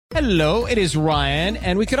Hello, it is Ryan,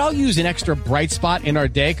 and we could all use an extra bright spot in our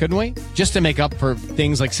day, couldn't we? Just to make up for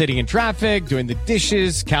things like sitting in traffic, doing the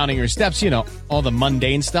dishes, counting your steps, all the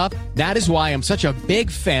mundane stuff. That is why I'm such a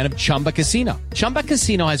big fan of Chumba Casino. Chumba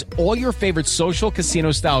Casino has all your favorite social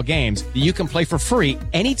casino-style games that you can play for free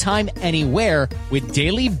anytime, anywhere with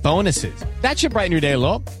daily bonuses. That should brighten your day a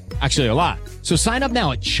little. Actually, a lot. So sign up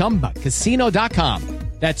now at ChumbaCasino.com.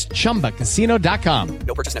 That's ChumbaCasino.com.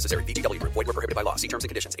 No purchase necessary. VGW Group. Void where prohibited by law. See terms and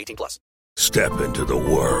conditions. 18+. Step into the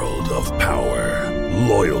world of power,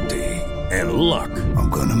 loyalty, and luck.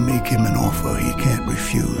 I'm gonna make him an offer he can't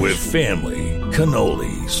refuse. With family,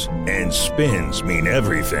 cannolis, and spins mean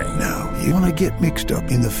everything. Now, you wanna get mixed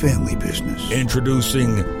up in the family business.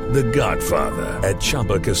 Introducing The Godfather at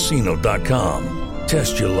ChumbaCasino.com.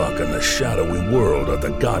 Test your luck in the shadowy world of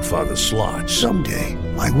The Godfather slot. Someday,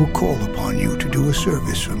 I will call upon you to do a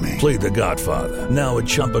service for me. Play The Godfather, now at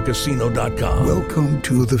ChumbaCasino.com. Welcome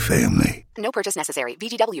to the family. No purchase necessary.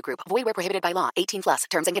 VGW Group. Void where prohibited by law. 18+.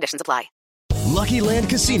 Terms and conditions apply. Lucky Land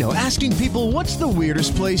Casino, asking people, what's the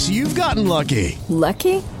weirdest place you've gotten lucky?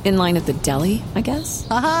 Lucky? In line at the deli, I guess?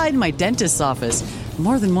 Aha, in my dentist's office.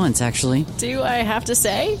 More than once, actually. Do I have to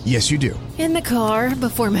say? Yes, you do. In the car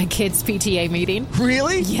before my kids' PTA meeting.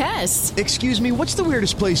 Really? Yes. Excuse me, what's the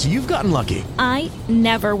weirdest place you've gotten lucky? I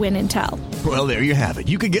never win and tell. Well, there you have it.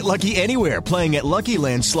 You can get lucky anywhere, playing at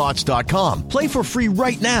LuckyLandSlots.com. Play for free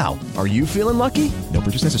right now. Are you feeling lucky? No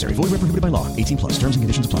purchase necessary. Void where prohibited by law. 18+. Terms and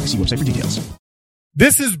conditions apply. See website for details.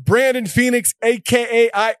 This is Brandon Phoenix, a.k.a.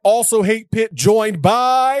 I Also Hate Pitt, joined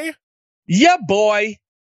by... Yeah, boy,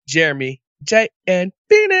 Jeremy J.N.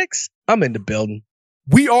 Phoenix. I'm in the building.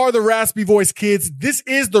 We are the Raspy Voice Kids. This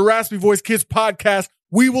is the Raspy Voice Kids podcast.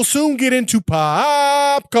 We will soon get into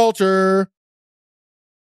pop culture.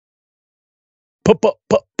 Pop.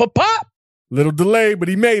 Little delay, but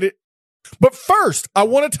he made it. But first, I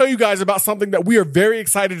want to tell you guys about something that we are very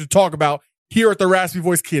excited to talk about here at the Raspy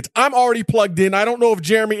Voice Kids. I'm already plugged in. I don't know if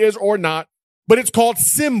Jeremy is or not, but it's called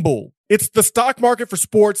Symbol. It's the stock market for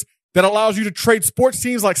sports that allows you to trade sports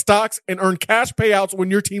teams like stocks and earn cash payouts when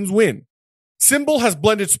your teams win. Symbol has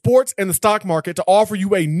blended sports and the stock market to offer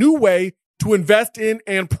you a new way to invest in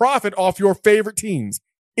and profit off your favorite teams.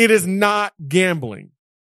 It is not gambling,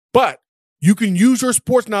 but you can use your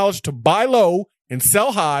sports knowledge to buy low and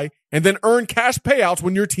sell high and then earn cash payouts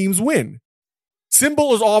when your teams win.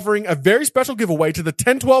 Symbol is offering a very special giveaway to the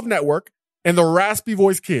 1012 Network and the Raspy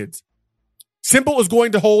Voice Kids. Symbol is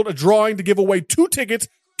going to hold a drawing to give away 2 tickets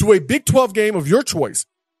to a Big 12 game of your choice.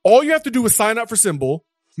 All you have to do is sign up for Symbol,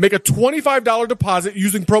 make a $25 deposit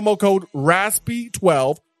using promo code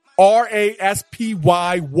RASPY12,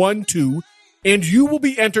 RASPY12, and you will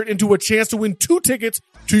be entered into a chance to win 2 tickets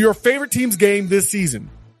to your favorite team's game this season.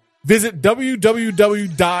 Visit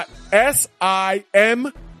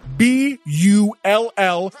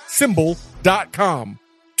www.simbullsymbol.com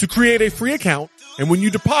to create a free account, and when you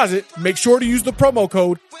deposit, make sure to use the promo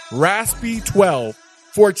code RASPY12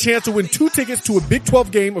 for a chance to win 2 tickets to a Big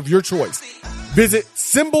 12 game of your choice. Visit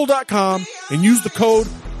Symbol.com and use the code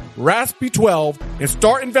RASPY12 and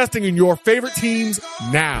start investing in your favorite teams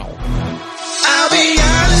now. I'll be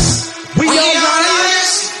honest, we are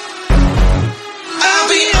liars. I'll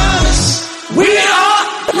be honest, we are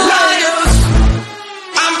liars.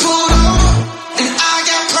 I'm pulled over and I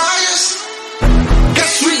got priors.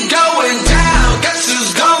 Guess we going down. Guess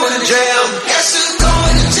who's going to jail? Guess who's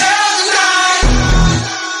going to jail tonight?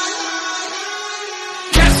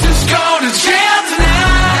 Guess who's going to jail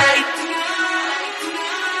tonight?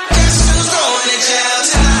 Guess who's going to jail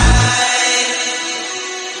tonight?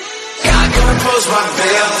 Gotta go and post my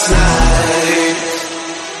bail tonight.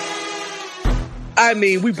 I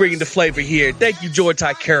mean, we bringing the flavor here. Thank you, George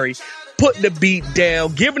Ty Curry. Putting the beat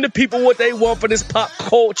down, giving the people what they want for this pop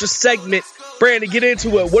culture segment. Brandon, get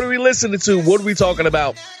into it. What are we listening to? What are we talking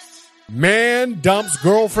about? Man dumps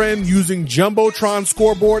girlfriend using JumboTron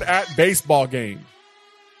scoreboard at baseball game.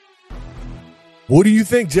 What do you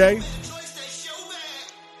think, Jay?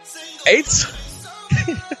 It's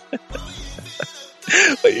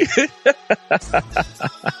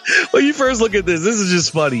when you first look at this is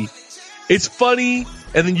just funny. It's funny,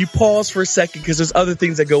 and then you pause for a second because there's other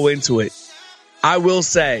things that go into it. I will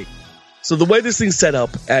say, so the way this thing's set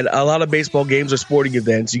up at a lot of baseball games or sporting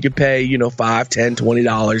events, you can pay, $5, $10,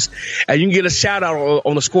 $20, and you can get a shout out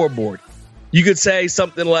on the scoreboard. You could say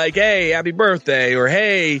something like, hey, happy birthday, or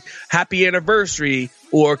hey, happy anniversary,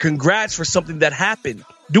 or congrats for something that happened.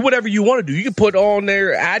 Do whatever you want to do. You can put on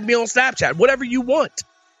there, add me on Snapchat, whatever you want.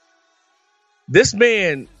 This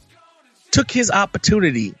man took his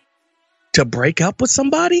opportunity to break up with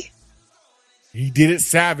somebody. He did it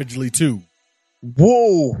savagely, too.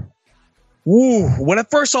 Whoa. Woo. When I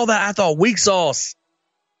first saw that, I thought weak sauce.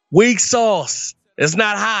 Weak sauce. It's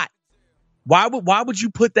not hot. Why would you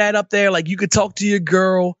put that up there? Like, you could talk to your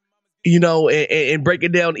girl, and break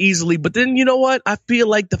it down easily. But then, you know what? I feel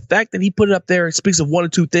like the fact that he put it up there speaks of one or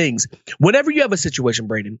two things. Whenever you have a situation,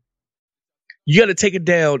 Braden, you got to take it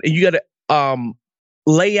down and you got to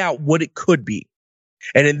lay out what it could be.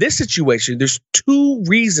 And in this situation, there's two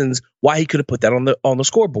reasons why he could have put that on the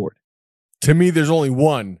scoreboard. To me, there's only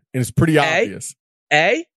one, and it's pretty obvious.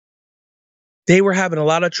 They were having a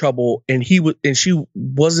lot of trouble, and she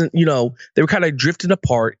wasn't. They were kind of drifting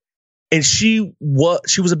apart, and she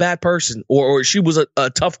was a bad person, or she was a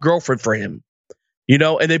tough girlfriend for him,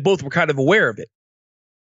 and they both were kind of aware of it.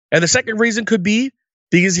 And the second reason could be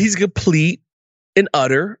because he's a complete and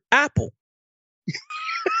utter apple.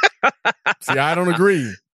 See, I don't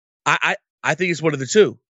agree. I think it's one of the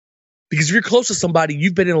two. Because if you're close to somebody,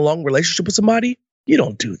 you've been in a long relationship with somebody, you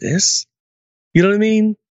don't do this. You know what I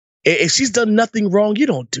mean? If she's done nothing wrong, you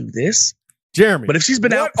don't do this. Jeremy, but if she's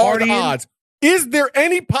been out partying, what are the odds? Is there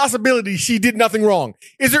any possibility she did nothing wrong?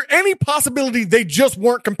 Is there any possibility they just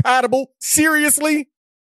weren't compatible? Seriously?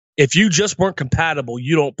 If you just weren't compatible,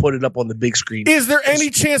 you don't put it up on the big screen. Is there any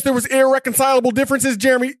chance there was irreconcilable differences,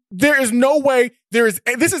 Jeremy? There is no way. There's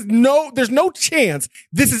no chance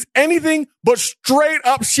this is anything but straight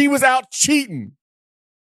up she was out cheating.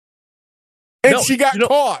 And she got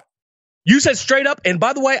caught. You said straight up, and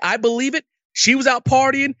by the way, I believe it. She was out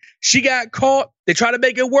partying. She got caught. They tried to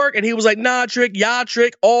make it work, and he was like, nah, trick, y'all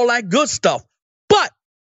trick, all that good stuff. But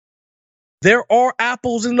there are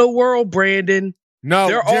apples in the world, Brandon. No,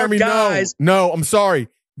 there Jeremy, are guys. No, I'm sorry.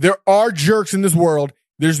 There are jerks in this world.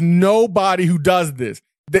 There's nobody who does this.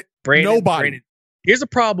 Nobody. Here's the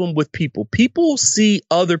problem with people. People see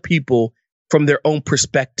other people from their own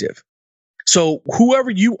perspective. So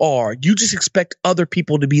whoever you are, you just expect other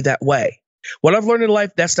people to be that way. What I've learned in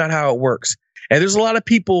life, that's not how it works. And there's a lot of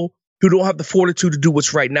people who don't have the fortitude to do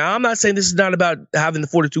what's right. Now, I'm not saying this is not about having the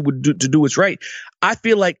fortitude to do what's right. I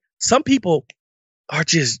feel like some people are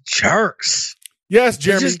just jerks. Yes,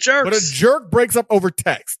 Jeremy, but a jerk breaks up over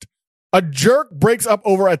text. A jerk breaks up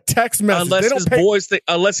over a text message.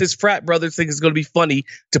 Unless his frat brothers think it's going to be funny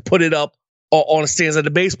to put it up on a stands at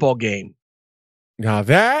a baseball game. Now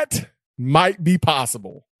that might be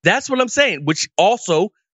possible. That's what I'm saying. Which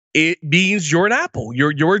also it means you're an apple.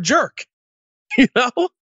 You're a jerk.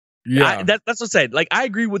 Yeah. That's what I'm saying. Like, I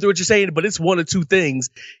agree with what you're saying, but it's one of two things.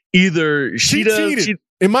 Either she cheated.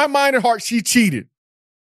 In my mind and heart, she cheated.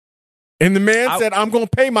 And the man said, I'm going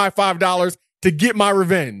to pay my $5 to get my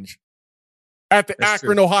revenge at the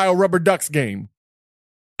Akron, Ohio Rubber Ducks game.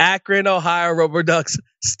 Akron, Ohio Rubber Ducks,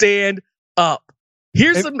 stand up.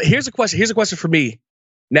 Here's a question. Here's a question for me.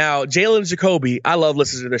 Now, Jalen and Jacoby, I love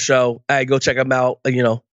listening to the show. Hey, go check them out.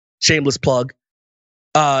 Shameless plug.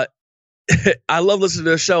 I love listening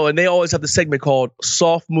to the show, and they always have the segment called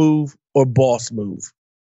Soft Move or Boss Move.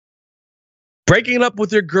 Breaking up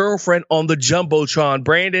with your girlfriend on the Jumbotron,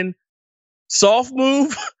 Brandon. Soft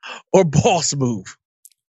move or boss move?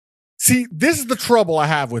 See, this is the trouble I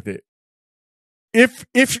have with it. If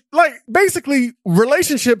basically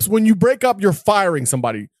relationships, when you break up, you're firing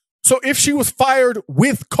somebody. So if she was fired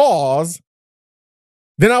with cause,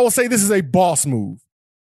 then I will say this is a boss move.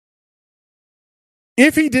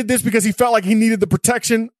 If he did this because he felt like he needed the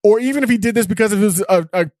protection, or even if he did this because it was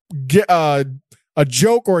a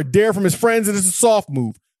joke or a dare from his friends, it is a soft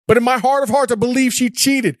move. But in my heart of hearts, I believe she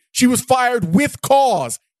cheated. She was fired with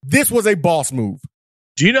cause. This was a boss move.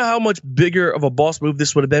 Do you know how much bigger of a boss move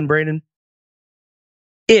this would have been, Brandon?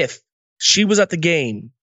 If she was at the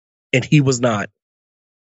game and he was not.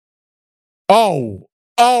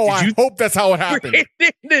 I hope that's how it happened.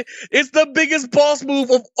 It's the biggest boss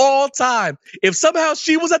move of all time. If somehow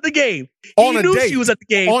she was at the game, on a date, she was at the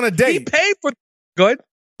game. On a date. He paid for. Go ahead.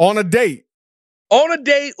 On a date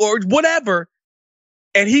or whatever.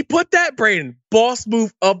 And he put that, Brandon, boss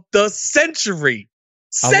move of the century.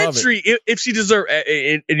 If she deserved,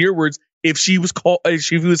 in your words, if she was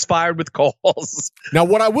fired with cause. Now,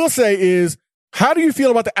 what I will say is, how do you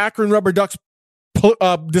feel about the Akron Rubber Ducks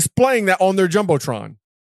displaying that on their Jumbotron?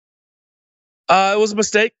 It was a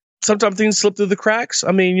mistake. Sometimes things slip through the cracks.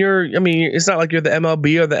 It's not like you're the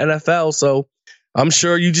MLB or the NFL, so I'm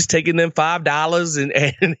sure you just taking them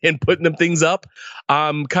 $5 and putting them things up.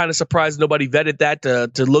 I'm kind of surprised nobody vetted that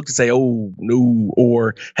to look to say, oh, no,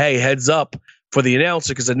 or hey, heads up for the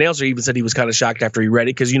announcer, because the announcer even said he was kind of shocked after he read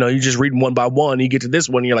it, because, you just read them one by one. You get to this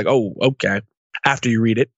one, and you're like, oh, okay, after you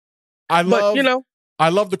read it. I love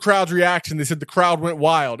the crowd's reaction. They said the crowd went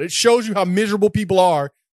wild. It shows you how miserable people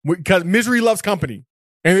are, because misery loves company.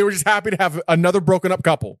 And they were just happy to have another broken up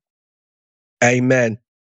couple. Amen.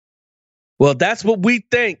 Well, that's what we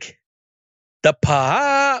think. The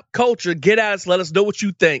pop culture. Get at us. Let us know what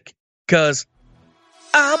you think. Because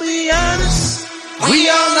I'll be honest, we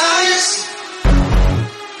are liars.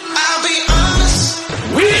 I'll be honest,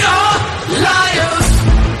 we are liars.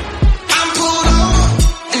 I'm pulled over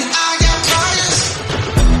and I got tires.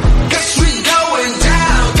 Guess we going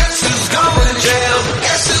down. Guess who's going to jail?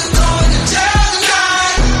 Guess who's going to jail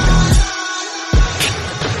tonight?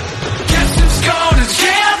 Guess who's going to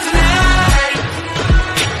jail tonight?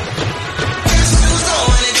 Guess who's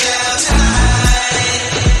going to jail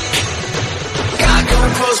tonight? Gotta go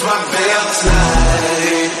and close my bail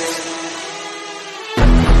tonight.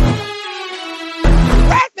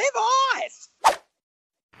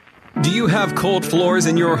 Do you have cold floors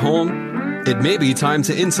in your home? It may be time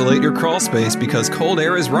to insulate your crawl space because cold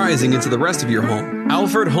air is rising into the rest of your home.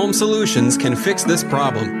 Alfred Home Solutions can fix this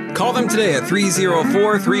problem. Call them today at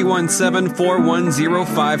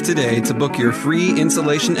 304-317-4105 today to book your free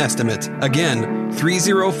insulation estimate. Again,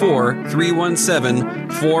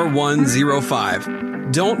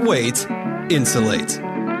 304-317-4105. Don't wait, insulate.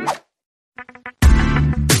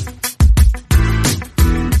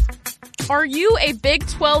 Are you a Big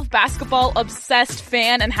 12 basketball obsessed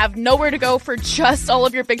fan and have nowhere to go for just all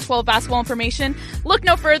of your Big 12 basketball information? Look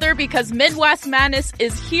no further because Midwest Madness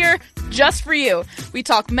is here just for you. We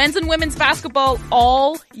talk men's and women's basketball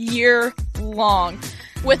all year long.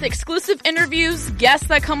 With exclusive interviews, guests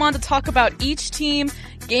that come on to talk about each team,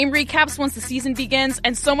 game recaps once the season begins,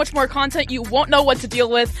 and so much more content you won't know what to deal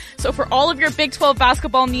with. So for all of your Big 12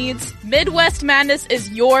 basketball needs, Midwest Madness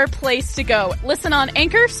is your place to go. Listen on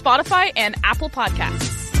Anchor, Spotify, and Apple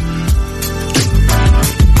Podcasts.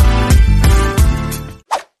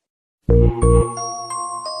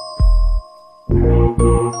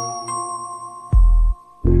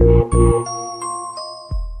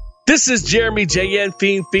 this is Jeremy J.N.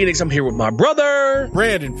 Fiend Phoenix. I'm here with my brother,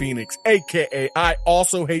 Brandon Phoenix, a.k.a. I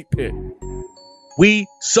Also Hate Pitt. We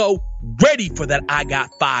so ready for that I Got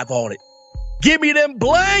 5 on it. Give me them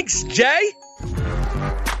blanks, Jay.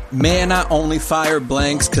 Man, I only fire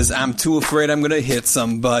blanks because I'm too afraid I'm going to hit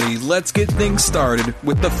somebody. Let's get things started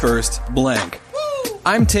with the first blank.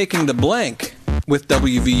 I'm taking the blank with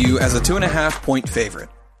WVU as a 2.5-point favorite.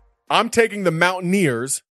 I'm taking the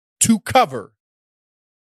Mountaineers to cover.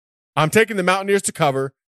 I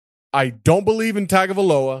don't believe in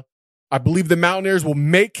Tagovailoa. I believe the Mountaineers will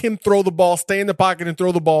make him throw the ball, stay in the pocket and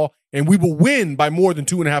throw the ball, and we will win by more than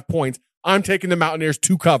 2.5 points. I'm taking the Mountaineers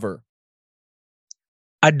to cover.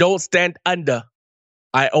 I don't stand under.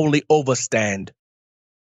 I only overstand.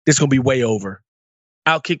 This is going to be way over.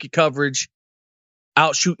 Outkick your coverage.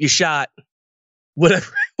 Outshoot your shot.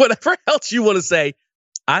 Whatever else you want to say.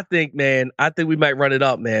 I think we might run it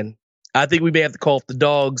up, man. I think we may have to call off the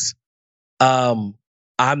dogs. I'm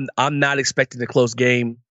not expecting a close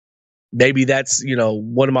game. Maybe that's,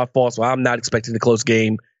 one of my faults. Well, I'm not expecting a close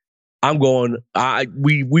game. I'm going,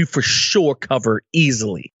 we for sure cover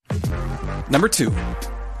easily. Number 2.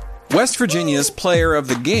 West Virginia's player of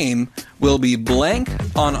the game will be blank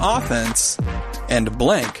on offense and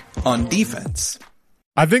blank on defense.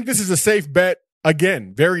 I think this is a safe bet.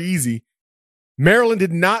 Again, very easy. Maryland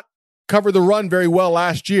did not cover the run very well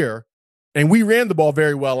last year, and we ran the ball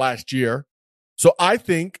very well last year. So I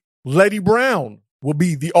think Letty Brown will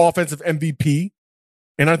be the offensive MVP,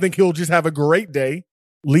 and I think he'll just have a great day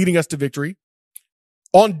leading us to victory.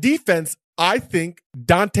 On defense, I think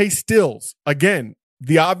Dante Stills, again,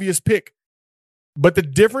 the obvious pick. But the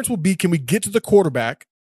difference will be, can we get to the quarterback?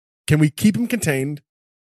 Can we keep him contained?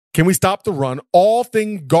 Can we stop the run? All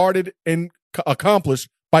things guarded and accomplished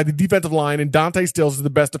by the defensive line, and Dante Stills is the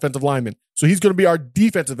best defensive lineman. So he's going to be our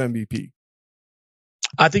defensive MVP.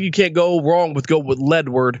 I think you can't go wrong with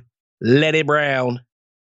Ledward, Letty Brown,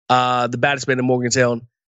 the baddest man in Morgantown.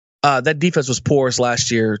 That defense was porous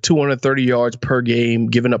last year, 230 yards per game,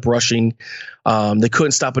 giving up rushing. They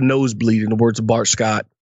couldn't stop a nosebleed, in the words of Bart Scott.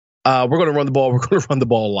 We're going to run the ball. We're going to run the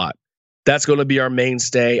ball a lot. That's going to be our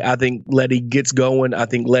mainstay. I think Letty gets going. I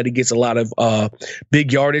think Letty gets a lot of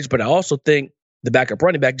big yardage, but I also think the backup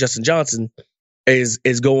running back, Justin Johnson, is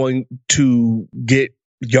going to get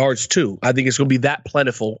yards too. I think it's going to be that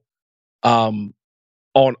plentiful. On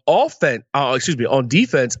defense,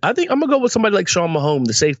 I think I'm gonna go with somebody like Sean Mahomes,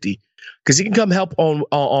 the safety, because he can come help on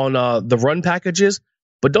the run packages.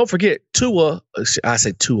 But don't forget Tagovailoa,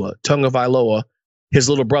 his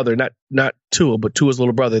little brother, not Tua, but Tua's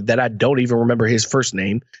little brother, that I don't even remember his first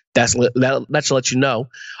name. That should let you know.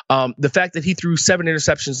 The fact that he threw 7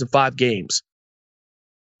 interceptions in 5 games.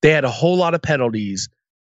 They had a whole lot of penalties.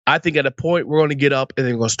 I think at a point we're going to get up and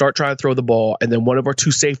then we're going to start trying to throw the ball. And then one of our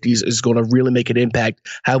two safeties is going to really make an impact,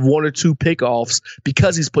 have one or two pickoffs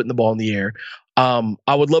because he's putting the ball in the air.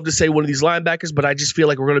 I would love to say one of these linebackers, but I just feel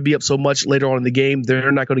like we're going to be up so much later on in the game.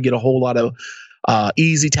 They're not going to get a whole lot of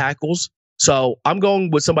easy tackles. So I'm going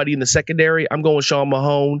with somebody in the secondary. I'm going with Sean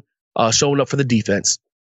Mahone showing up for the defense.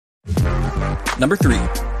 Number 3.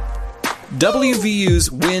 WVU's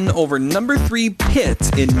win over number 3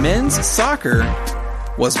 Pitt in men's soccer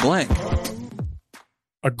was blank.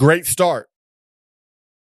 A great start.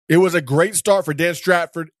 It was a great start for Dan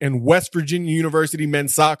Stratford and West Virginia University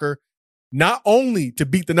men's soccer, not only to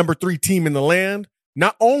beat the number 3 team in the land,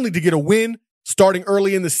 not only to get a win starting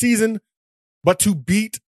early in the season, but to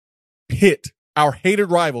beat Pitt, our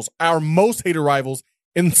hated rivals, our most hated rivals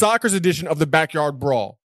in soccer's edition of the Backyard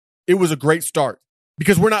Brawl. It was a great start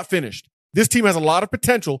because we're not finished. This team has a lot of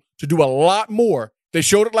potential to do a lot more. They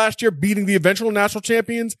showed it last year beating the eventual national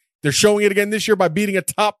champions. They're showing it again this year by beating a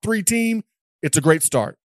top 3 team. It's a great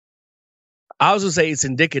start. I was going to say it's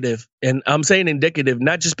indicative, and I'm saying indicative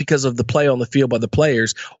not just because of the play on the field by the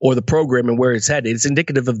players or the program and where it's headed. It's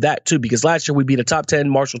indicative of that, too, because last year we beat a top 10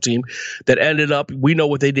 Marshall team that ended up, we know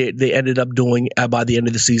what they did. They ended up doing by the end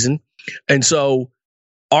of the season. And so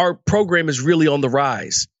our program is really on the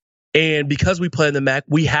rise. And because we play in the MAC,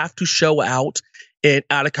 we have to show out in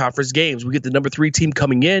out-of-conference games. We get the number 3 team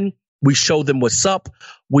coming in. We show them what's up.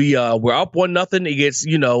 We're up 1-0.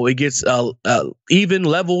 It gets even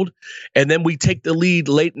leveled, and then we take the lead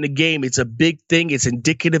late in the game. It's a big thing. It's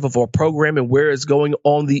indicative of our program and where it's going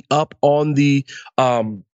on the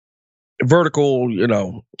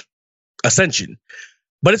vertical, ascension.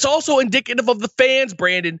 But it's also indicative of the fans,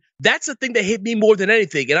 Brandon. That's the thing that hit me more than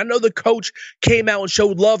anything. And I know the coach came out and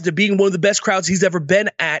showed love to being one of the best crowds he's ever been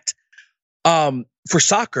at for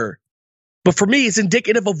soccer. But for me, it's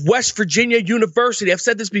indicative of West Virginia University. I've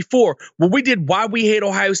said this before. When we did Why We Hate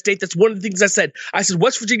Ohio State, that's one of the things I said. I said,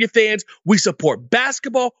 West Virginia fans, we support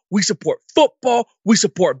basketball, we support football, we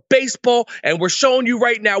support baseball, and we're showing you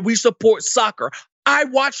right now we support soccer. I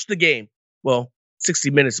watched the game. Well, 60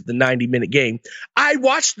 minutes of the 90-minute game. I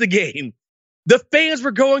watched the game. The fans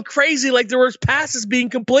were going crazy like there was passes being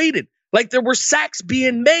completed, like there were sacks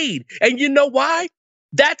being made. And you know why?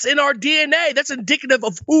 That's in our DNA. That's indicative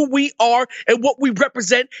of who we are and what we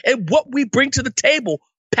represent and what we bring to the table.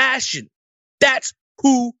 Passion. That's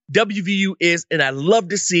who WVU is, and I love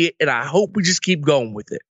to see it, and I hope we just keep going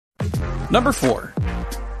with it. Number 4.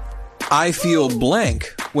 I feel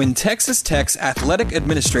blank when Texas Tech's athletic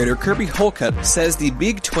administrator Kirby Holcutt says the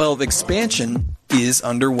Big 12 expansion is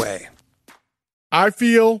underway. I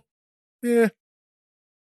feel,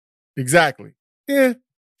 exactly.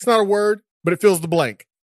 It's not a word, but it fills the blank.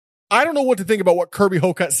 I don't know what to think about what Kirby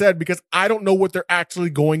Holcutt said because I don't know what they're actually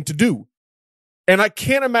going to do. And I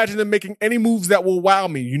can't imagine them making any moves that will wow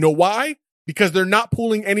me. You know why? Because they're not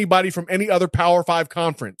pulling anybody from any other Power 5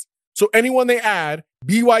 conference. So anyone they add,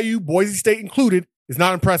 BYU, Boise State included, is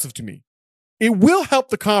not impressive to me. It will help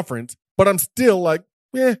the conference, but I'm still like,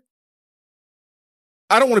 I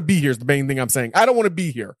don't want to be here is the main thing I'm saying. I don't want to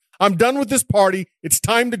be here. I'm done with this party. It's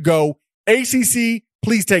time to go. ACC,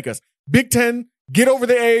 please take us. Big Ten, get over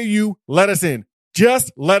the AAU. Let us in.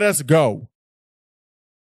 Just let us go.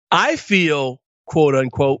 I feel, quote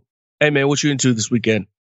unquote, hey man, what you into this weekend?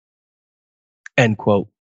 End quote.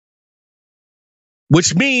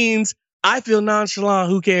 Which means I feel nonchalant.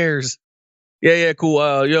 Who cares? Yeah, cool.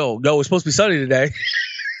 It's supposed to be sunny today.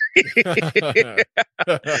 Hey,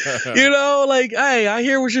 I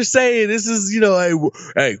hear what you're saying. This is,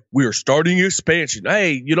 hey, we are starting expansion.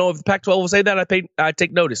 Hey, if the Pac-12 will say that, I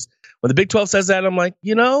take notice. When the Big 12 says that, I'm like,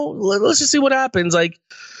 let's just see what happens. Like,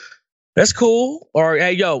 that's cool. Or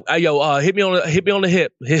hey, hit me on the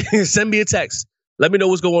hip. Send me a text. Let me know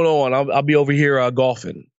what's going on. I'll be over here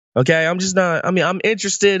golfing. Okay, I'm just not. I mean, I'm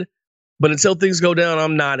interested, but until things go down,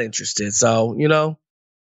 I'm not interested. So,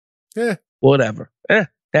 whatever.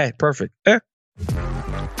 Hey, perfect.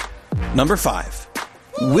 Number 5.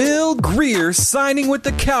 Will Greer signing with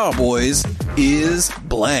the Cowboys is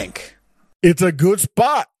blank. It's a good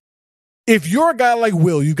spot. If you're a guy like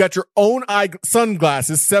Will, you've got your own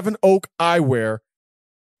sunglasses, 7 Oak Eyewear.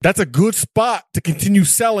 That's a good spot to continue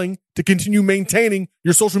selling, to continue maintaining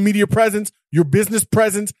your social media presence, your business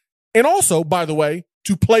presence, and also, by the way,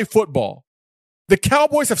 to play football. The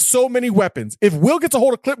Cowboys have so many weapons. If Will gets a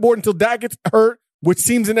hold of clipboard until Dak gets hurt, which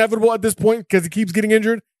seems inevitable at this point because he keeps getting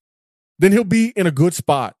injured, then he'll be in a good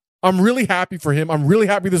spot. I'm really happy for him. I'm really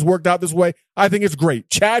happy this worked out this way. I think it's great.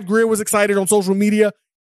 Chad Greer was excited on social media.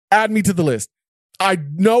 Add me to the list. I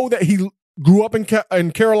know that he grew up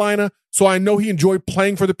in Carolina, so I know he enjoyed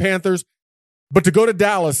playing for the Panthers. But to go to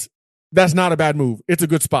Dallas, that's not a bad move. It's a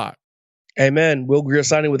good spot. Amen. Will Grier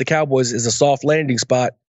signing with the Cowboys is a soft landing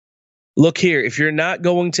spot. Look here, if you're not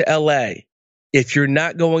going to LA, if you're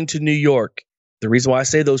not going to New York, the reason why I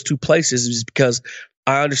say those two places is because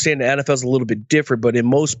I understand the NFL is a little bit different, but in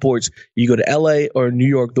most sports, you go to LA or New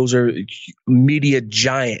York, those are media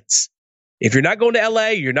giants. If you're not going to LA,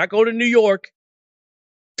 you're not going to New York,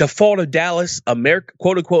 to fall to Dallas, America,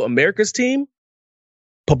 quote unquote, America's team,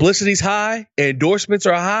 publicity's high, endorsements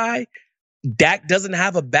are high. Dak doesn't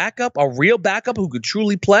have a backup, a real backup who could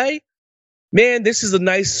truly play. Man, this is a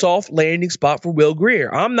nice soft landing spot for Will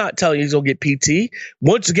Grier. I'm not telling you he's going to get PT.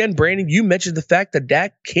 Once again, Brandon, you mentioned the fact that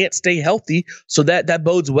Dak can't stay healthy, so that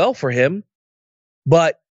bodes well for him.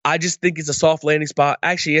 But I just think it's a soft landing spot.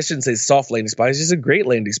 Actually, I shouldn't say soft landing spot. It's just a great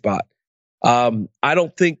landing spot. I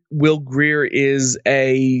don't think Will Grier is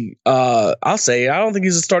I don't think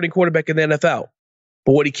he's a starting quarterback in the NFL.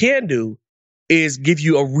 But what he can do is give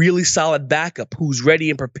you a really solid backup who's ready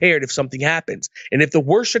and prepared if something happens. And if the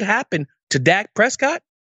worst should happen to Dak Prescott,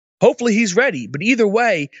 hopefully he's ready. But either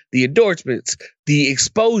way, the endorsements, the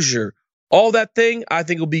exposure, all that thing, I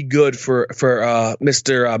think will be good for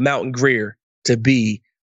Mr. Mountain Grier to be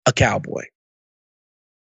a Cowboy.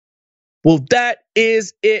 Well, that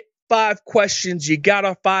is it. 5 questions. You got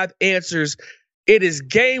our 5 answers. It is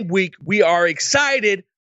game week. We are excited.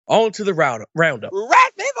 On to the roundup.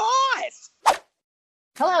 Raspy Voice!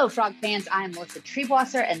 Hello, Frog fans. I am Melissa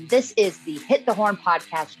Treebwasser, and this is the Hit the Horn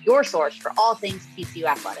podcast, your source for all things TCU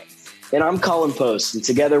athletics. And I'm Colin Post, and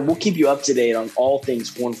together we'll keep you up to date on all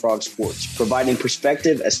things Horned Frog sports, providing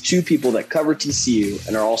perspective as two people that cover TCU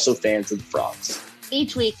and are also fans of the Frogs.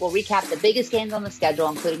 Each week, we'll recap the biggest games on the schedule,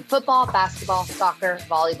 including football, basketball, soccer,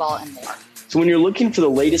 volleyball, and more. So when you're looking for the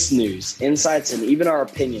latest news, insights, and even our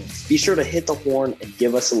opinions, be sure to hit the horn and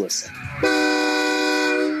give us a listen.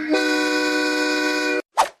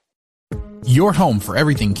 Your home for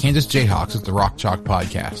everything Kansas Jayhawks is the Rock Chalk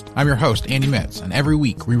Podcast. I'm your host, Andy Metz, and every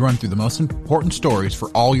week we run through the most important stories for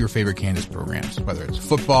all your favorite Kansas programs, whether it's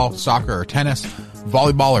football, soccer, or tennis,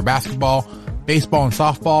 volleyball or basketball, baseball and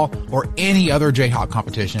softball, or any other Jayhawk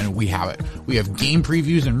competition, we have it. We have game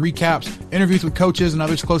previews and recaps, interviews with coaches and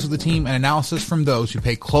others close to the team, and analysis from those who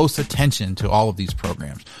pay close attention to all of these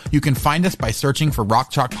programs. You can find us by searching for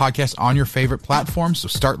Rock Chalk Podcast on your favorite platform, so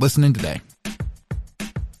start listening today.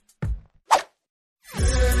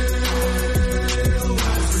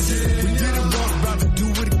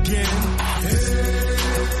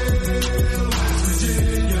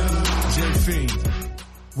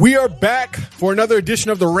 We are back for another edition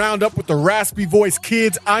of the Roundup with the Raspy Voice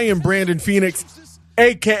Kids. I am Brandon Phoenix,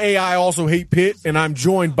 a.k.a. I Also Hate Pitt, and I'm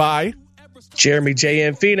joined by Jeremy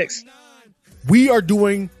J.M. Phoenix. We are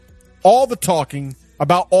doing all the talking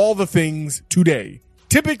about all the things today.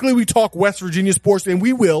 Typically, we talk West Virginia sports, and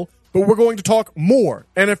we will, but we're going to talk more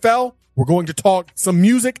NFL. We're going to talk some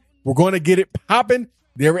music. We're going to get it popping.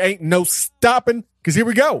 There ain't no stopping, because here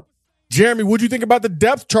we go. Jeremy, what do you think about the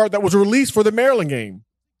depth chart that was released for the Maryland game?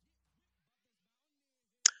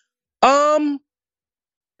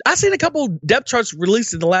 I've seen a couple depth charts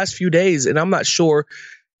released in the last few days, and I'm not sure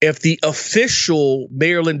if the official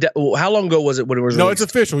Maryland how long ago was it when it was released? No, it's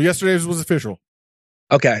official. Yesterday's was official.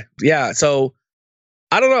 Okay. Yeah. So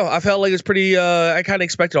I don't know. I felt like it's pretty, I kind of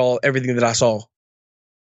expected everything that I saw.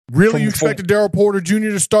 Really? You expected Daryl Porter Jr.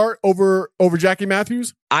 to start over Jackie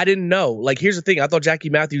Matthews? I didn't know. Like, here's the thing. I thought Jackie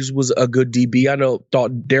Matthews was a good DB.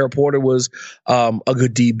 Thought Daryl Porter was a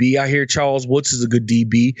good DB. I hear Charles Woods is a good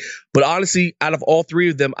DB. But honestly, out of all three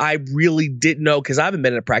of them, I really didn't know, because I haven't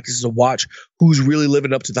been in practice to watch who's really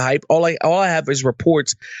living up to the hype. All I have is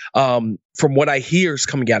reports from what I hear is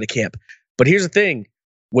coming out of camp. But here's the thing.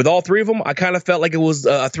 With all three of them, I kind of felt like it was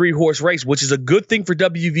a 3-horse race, which is a good thing for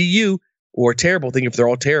WVU, or a terrible thing if they're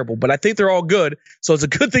all terrible. But I think they're all good. So it's a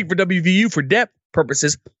good thing for WVU for depth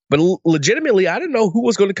purposes. But legitimately, I didn't know who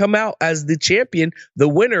was going to come out as the champion, the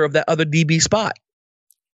winner of that other DB spot.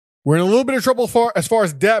 We're in a little bit of trouble as far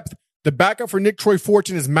as depth. The backup for Nick Troy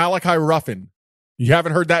Fortune is Malachi Ruffin. You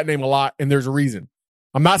haven't heard that name a lot, and there's a reason.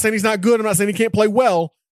 I'm not saying he's not good. I'm not saying he can't play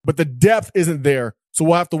well, but the depth isn't there. So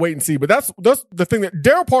we'll have to wait and see. But that's the thing that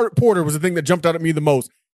Daryl Porter was the thing that jumped out at me the most.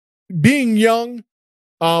 Being young,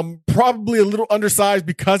 probably a little undersized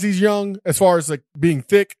because he's young as far as like being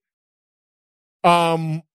thick.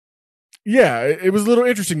 Yeah, it was a little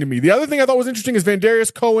interesting to me. The other thing I thought was interesting is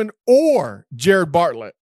Vandarius Cohen or Jared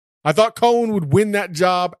Bartlett. I thought Cohen would win that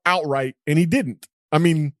job outright, and he didn't. I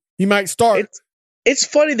mean, he might start. It's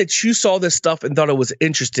funny that you saw this stuff and thought it was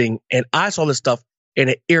interesting, and I saw this stuff and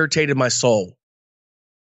it irritated my soul.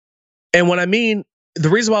 And what I mean the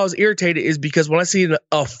reason why I was irritated is because when I see an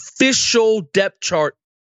official depth chart,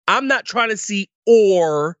 I'm not trying to see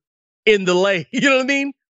or in the lane. You know what I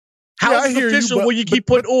mean? How is it official when you keep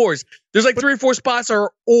putting ors? There's like 3 or 4 spots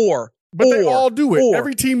are or. But they all do it.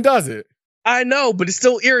 Every team does it. I know, but it's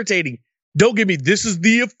still irritating. Don't give me this is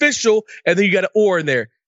the official, and then you got an or in there.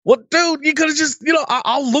 Well, dude, you could have just,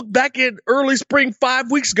 I'll look back at early spring 5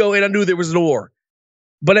 weeks ago, and I knew there was an or.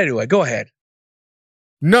 But anyway, go ahead.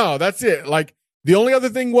 No, that's it. Like, the only other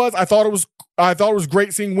thing was I thought it was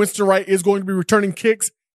great seeing Winston Wright is going to be returning kicks,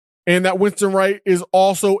 and that Winston Wright is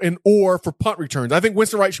also an or for punt returns. I think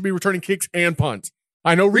Winston Wright should be returning kicks and punts.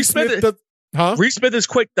 I know Reese Smith does. Huh? Reese Smith is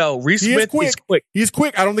quick, though. Reese Smith is quick. He's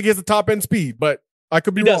quick. I don't think he has the top end speed, but I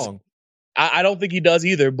could be wrong. I don't think he does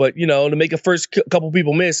either, but, to make a first couple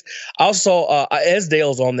people miss. I also saw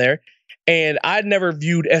Esdale's on there, and I'd never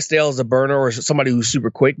viewed Esdale as a burner or somebody who's super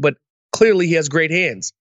quick, but clearly he has great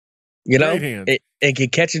hands, Great hands. And can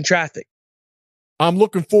catch in traffic. I'm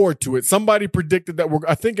looking forward to it. Somebody predicted that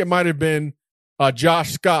I think it might have been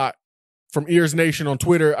Josh Scott from Ears Nation on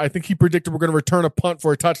Twitter. I think he predicted we're going to return a punt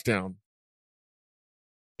for a touchdown.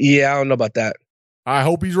 Yeah, I don't know about that. I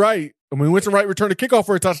hope he's right. I mean, Winston Wright returned a kickoff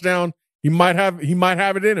for a touchdown. He might have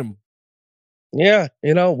it in him. Yeah,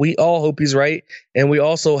 we all hope he's right, and we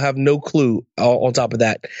also have no clue on top of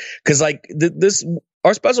that, because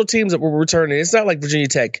our special teams that we're returning, it's not like Virginia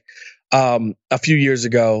Tech a few years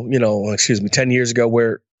ago, 10 years ago,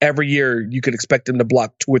 where every year you could expect them to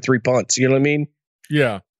block 2 or 3 punts. You know what I mean?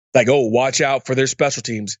 Yeah. Like, watch out for their special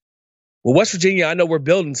teams. Well, West Virginia, I know we're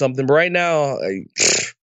building something, but right now,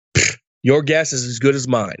 your guess is as good as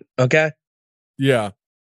mine. Okay. Yeah.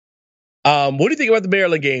 What do you think about the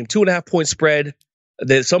Maryland game? 2.5 point spread.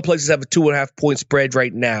 Some places have a 2.5 point spread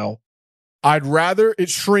right now. I'd rather it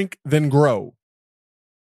shrink than grow.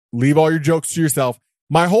 Leave all your jokes to yourself.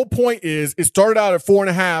 My whole point is it started out at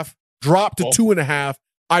 4.5, dropped to 2.5.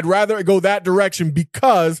 I'd rather it go that direction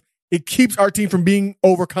because it keeps our team from being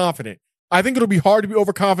overconfident. I think it'll be hard to be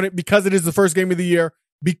overconfident because it is the first game of the year,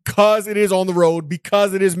 because it is on the road,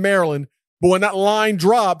 because it is Maryland. But when that line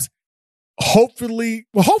drops, hopefully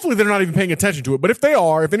they're not even paying attention to it. But if they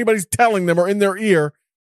are, if anybody's telling them or in their ear,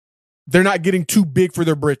 they're not getting too big for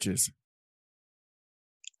their britches.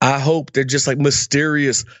 I hope they're just like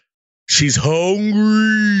mysterious. She's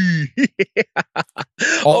hungry.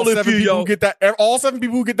 All 7 people who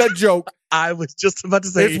get that joke. I was just about to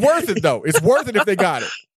say. It's worth it, though. It's worth it if they got it.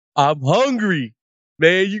 I'm hungry.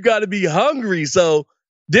 Man, you got to be hungry. So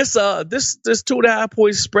this 2.5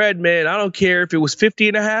 point spread, man, I don't care if it was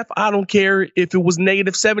 50.5. I don't care if it was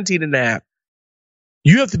negative 17.5.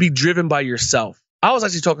 You have to be driven by yourself. I was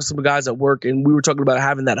actually talking to some guys at work, and we were talking about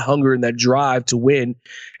having that hunger and that drive to win.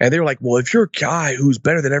 And they were like, well, if you're a guy who's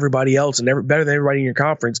better than everybody else and better than everybody in your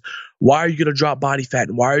conference, why are you going to drop body fat?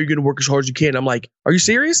 And why are you going to work as hard as you can? I'm like, are you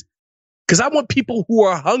serious? Because I want people who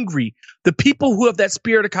are hungry, the people who have that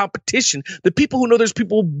spirit of competition, the people who know there's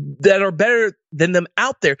people that are better than them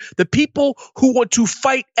out there, the people who want to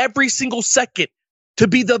fight every single second to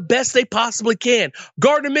be the best they possibly can.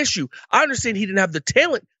 Gardner Minshew, I understand he didn't have the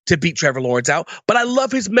talent to beat Trevor Lawrence out, but I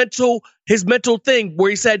love his mental thing where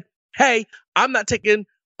he said, hey, I'm not taking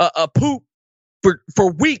a poop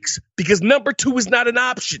for weeks because number 2 is not an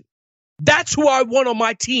option. That's who I want on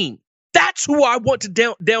my team. That's who I want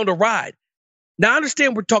to down to ride. Now, I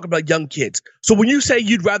understand we're talking about young kids. So when you say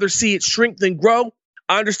you'd rather see it shrink than grow,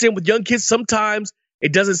 I understand with young kids, sometimes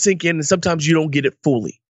it doesn't sink in and sometimes you don't get it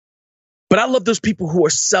fully. But I love those people who are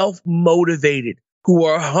self-motivated, who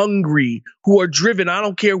are hungry, who are driven. I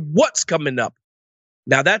don't care what's coming up.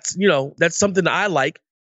 Now, that's something that I like,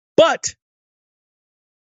 but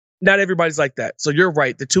not everybody's like that. So you're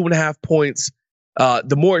right. The 2.5 points,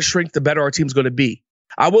 the more it shrinks, the better our team's going to be.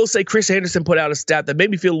 I will say Chris Anderson put out a stat that made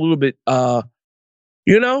me feel a little bit,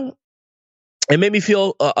 it made me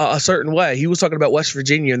feel a certain way. He was talking about West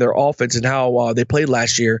Virginia and their offense and how they played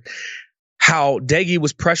last year, how Daggy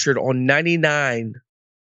was pressured on 99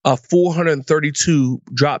 of 432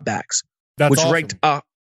 dropbacks, which awesome. Ranked,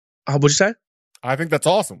 what'd you say? I think that's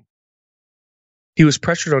awesome. He was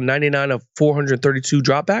pressured on 99 of 432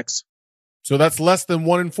 dropbacks. So that's less than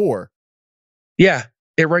 1 in 4. Yeah.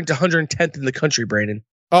 It ranked 110th in the country, Brandon.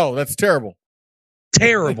 Oh, that's terrible.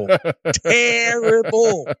 Terrible.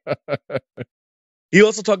 Terrible. He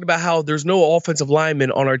also talked about how there's no offensive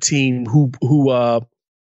lineman on our team who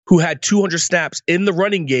had 200 snaps in the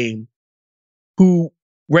running game who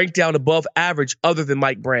ranked down above average other than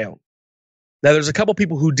Mike Brown. Now, there's a couple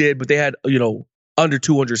people who did, but they had, under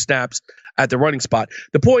 200 snaps at the running spot.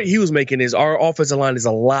 The point he was making is our offensive line is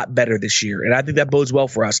a lot better this year, and I think that bodes well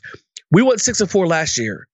for us. We went 6-4 last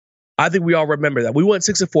year. I think we all remember that. We went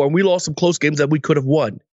 6-4 and we lost some close games that we could have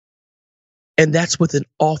won. And that's with an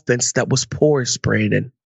offense that was porous,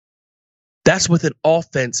 Brandon. That's with an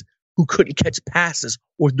offense who couldn't catch passes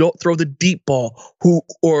or don't throw the deep ball, who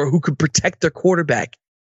could protect their quarterback.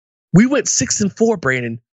 We went 6-4,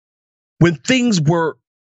 Brandon, when things were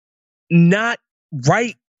not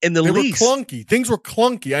right in the least. They were clunky. Things were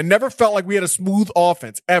clunky. I never felt like we had a smooth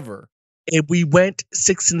offense ever. And we went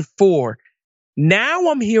 6-4. Now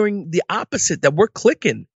I'm hearing the opposite, that we're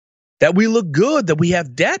clicking, that we look good, that we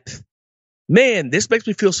have depth. Man, this makes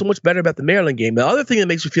me feel so much better about the Maryland game. The other thing that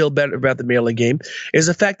makes me feel better about the Maryland game is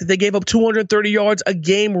the fact that they gave up 230 yards a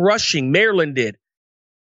game rushing. Maryland did.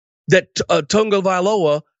 That Tunga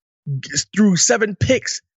Vailoa threw 7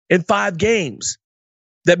 picks in 5 games.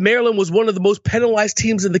 That Maryland was one of the most penalized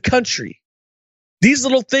teams in the country. These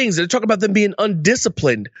little things, they're talking about them being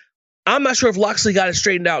undisciplined. I'm not sure if Loxley got it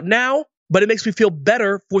straightened out now, but it makes me feel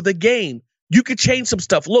better for the game. You could change some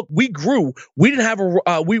stuff. Look, we grew. We didn't have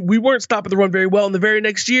we weren't stopping the run very well in the very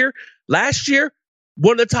next year. Last year,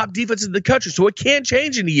 one of the top defenses in the country. So it can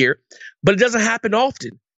change in a year, but it doesn't happen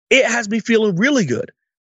often. It has me feeling really good.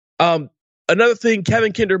 Another thing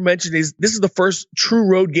Kevin Kinder mentioned is this is the first true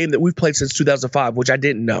road game that we've played since 2005, which I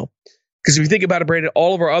didn't know. Because if you think about it, Brandon,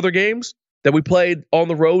 all of our other games that we played on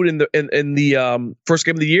the road in the first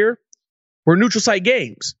game of the year were neutral site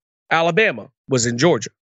games. Alabama was in Georgia.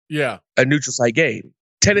 Yeah. A neutral site game.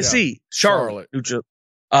 Tennessee, Charlotte. Neutral.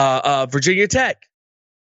 Virginia Tech.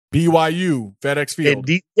 BYU, FedEx Field.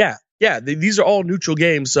 These are all neutral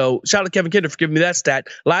games. So shout out to Kevin Kinder for giving me that stat.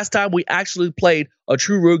 Last time we actually played a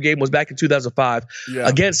true road game was back in 2005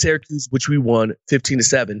 against Syracuse, which we won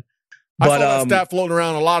 15-7. I saw that stat floating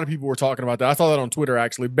around. A lot of people were talking about that. I saw that on Twitter,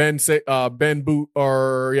 actually. Ben Booth,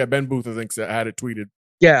 I think, had it tweeted.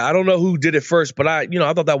 Yeah, I don't know who did it first, but I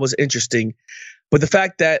thought that was interesting. But the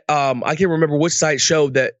fact that I can't remember which site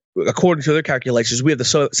showed that, according to their calculations, we have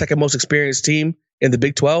the second most experienced team in the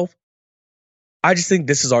Big 12. I just think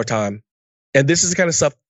this is our time. And this is the kind of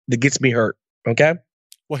stuff that gets me hurt. Okay?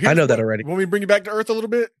 Well, I know that already. Want me to bring you back to earth a little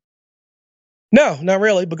bit? No, not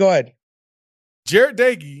really, but go ahead. Jarret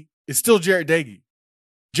Doege is still Jarret Doege.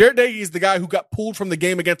 Jarret Doege is the guy who got pulled from the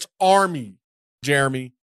game against Army,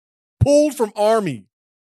 Jeremy. Pulled from Army.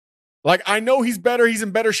 Like, I know he's better. He's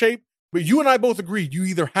in better shape. But you and I both agree. You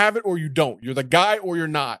either have it or you don't. You're the guy or you're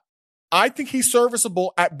not. I think he's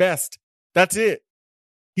serviceable at best. That's it.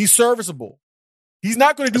 He's serviceable. He's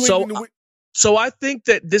not going to do anything to win. So I think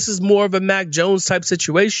that this is more of a Mac Jones type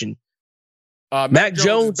situation. Mac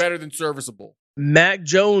Jones is better than serviceable. Mac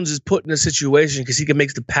Jones is put in a situation because he can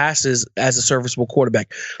make the passes as a serviceable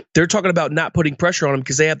quarterback. They're talking about not putting pressure on him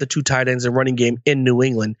because they have the 2 tight ends in running game in New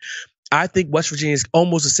England. I think West Virginia is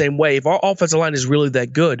almost the same way. If our offensive line is really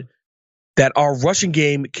that good, that our rushing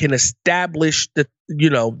game can establish the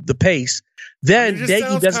pace, then it just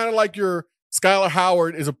sounds kind of like your Skylar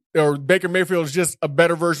Howard or Baker Mayfield is just a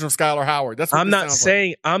better version of Skylar Howard. That's what I'm not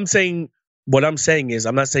saying. Like. What I'm saying is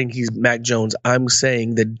I'm not saying he's Mac Jones. I'm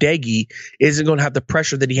saying that Doege isn't going to have the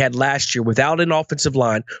pressure that he had last year without an offensive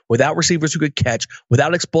line, without receivers who could catch,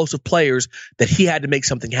 without explosive players, that he had to make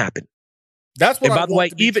something happen. That's what. And by the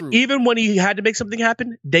way, even when he had to make something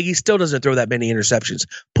happen, Doege still doesn't throw that many interceptions.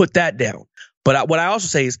 Put that down. But what I also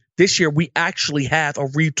say is this year we actually have a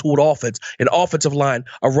retooled offense, an offensive line,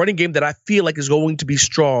 a running game that I feel like is going to be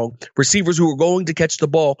strong, receivers who are going to catch the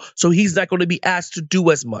ball, so he's not going to be asked to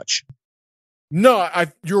do as much. No,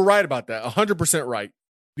 you're right about that. 100% right.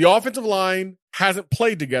 The offensive line hasn't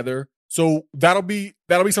played together, so that'll be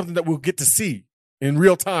something that we'll get to see in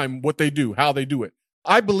real time what they do, how they do it.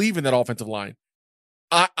 I believe in that offensive line.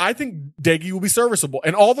 I think Doege will be serviceable.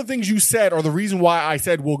 And all the things you said are the reason why I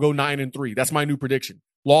said we'll go 9-3. That's my new prediction.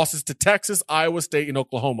 Losses to Texas, Iowa State, and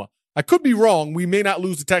Oklahoma. I could be wrong. We may not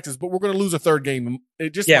lose to Texas, but we're going to lose a third game.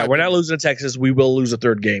 We're not losing to Texas. We will lose a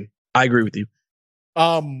third game. I agree with you.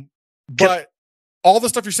 But all the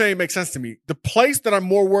stuff you're saying makes sense to me. The place that I'm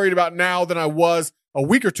more worried about now than I was a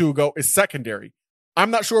week or two ago is secondary.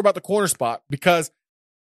 I'm not sure about the corner spot because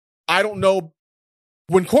I don't know.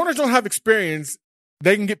 When corners don't have experience,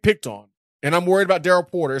 they can get picked on. And I'm worried about Darryl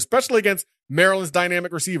Porter, especially against Maryland's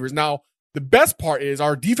dynamic receivers. Now, the best part is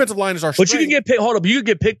our defensive line is our strength. But you can get picked. Hold up. You can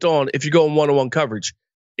get picked on if you go in one-on-one coverage.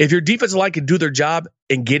 If your defensive line can do their job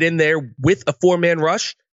and get in there with a 4-man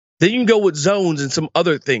rush, then you can go with zones and some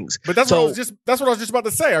other things. But that's what I was just about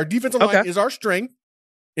to say. Our defensive line is our strength.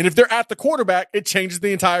 And if they're at the quarterback, it changes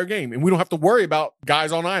the entire game. And we don't have to worry about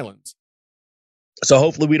guys on islands. So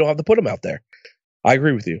hopefully we don't have to put them out there. I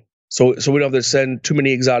agree with you. So we don't have to send too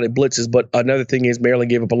many exotic blitzes. But another thing is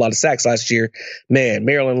Maryland gave up a lot of sacks last year. Man,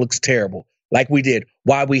 Maryland looks terrible. like we did.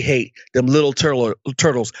 Why we hate them little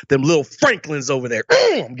turtles, them little Franklins over there.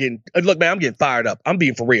 I'm getting fired up. I'm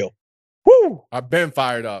being for real. Woo! I've been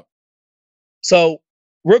fired up. So,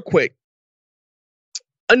 real quick.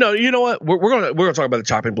 No, you know what? We're gonna talk about the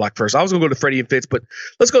chopping block first. I was gonna go to Freddie and Fitz, but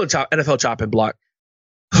let's go to NFL chopping block.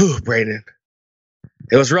 Whew, Brandon.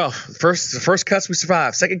 It was rough. The first cuts we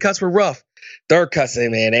survived. Second cuts were rough. Third cuts,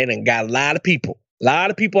 man, they done got a lot of people. A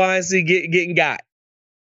lot of people I see getting got.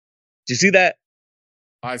 Did you see that?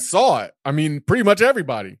 I saw it. I mean, pretty much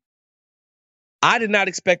everybody. I did not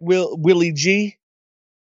expect Willie G,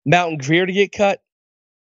 Mountain Greer to get cut.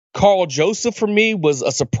 Carl Joseph for me was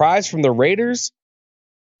a surprise from the Raiders.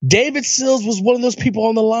 David Sills was one of those people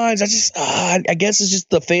on the lines. I guess it's just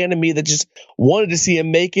the fan of me that just wanted to see him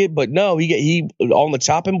make it, but no, he on the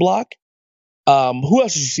chopping block. Who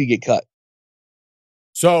else did you see get cut?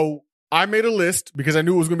 So I made a list because I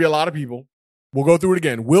knew it was going to be a lot of people. We'll go through it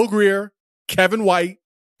again. Will Greer, Kevin White,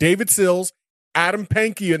 David Sills, Adam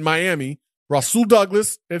Pankey in Miami, Rasul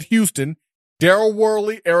Douglas at Houston, Daryl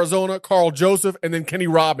Worley, Arizona, Carl Joseph, and then Kenny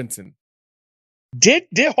Robinson. Did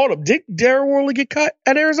Daryl Worley get cut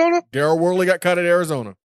at Arizona? Daryl Worley got cut at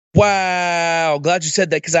Arizona. Wow, glad you said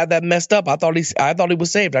that because I had that messed up. I thought he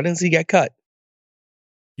was saved. I didn't see he got cut.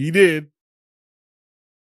 He did.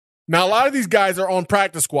 Now, a lot of these guys are on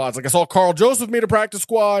practice squads. Like I saw Carl Joseph made a practice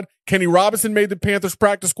squad. Kenny Robinson made the Panthers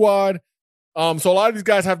practice squad. So a lot of these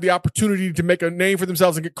guys have the opportunity to make a name for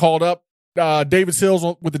themselves and get called up. David Sills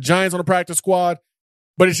with the Giants on the practice squad.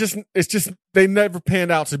 But it's just they never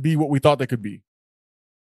panned out to be what we thought they could be.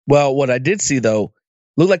 Well, what I did see, though,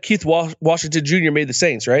 looked like Keith Washington Jr. made the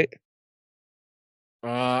Saints, right?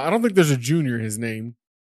 I don't think there's a junior in his name.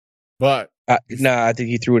 But I think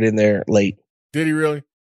he threw it in there late. Did he really?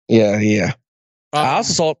 Yeah. I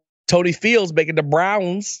also saw Tony Fields making the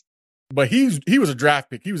Browns. But he was a draft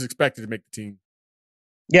pick. He was expected to make the team.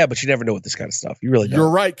 Yeah, but you never know with this kind of stuff. You really don't. You're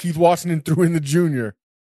right. Keith Washington threw in the junior.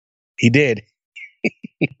 He did.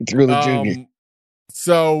 He threw the junior.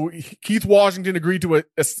 So Keith Washington agreed to an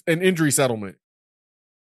injury settlement.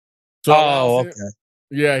 So okay.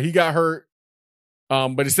 Yeah, he got hurt.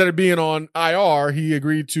 But instead of being on IR, he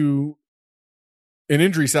agreed to an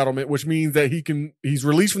injury settlement, which means that he's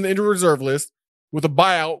released from the injury reserve list with a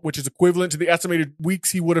buyout, which is equivalent to the estimated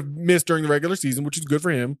weeks he would have missed during the regular season, which is good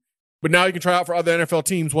for him. But now he can try out for other NFL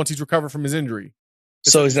teams once he's recovered from his injury.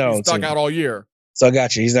 So he's not on the stuck team. out all year. So I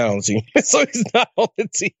got you. He's not on the team. So he's not on the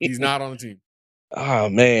team. He's not on the team. Oh,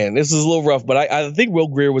 man. This is a little rough, but I think Will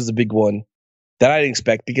Greer was the big one that I didn't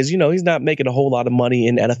expect because, he's not making a whole lot of money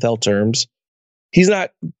in NFL terms. He's not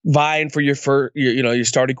vying for your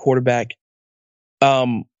starting quarterback. I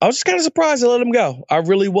was just kind of surprised to let him go. I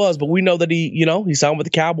really was, but we know that he signed with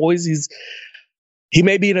the Cowboys. He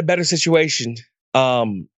may be in a better situation.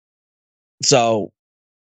 So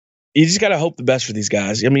you just got to hope the best for these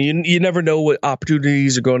guys. I mean, you never know what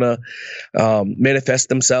opportunities are going to manifest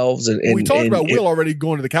themselves. And we talked about Will already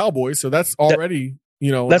going to the Cowboys, so that's already,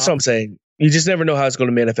 That's what I'm saying. You just never know how it's going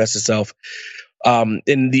to manifest itself.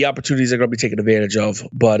 And the opportunities are going to be taken advantage of.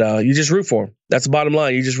 But you just root for him. That's the bottom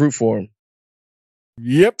line. You just root for him.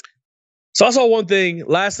 Yep. So I saw one thing.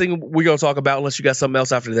 Last thing we're going to talk about, unless you got something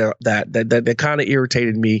else after that kind of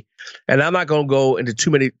irritated me. And I'm not going to go into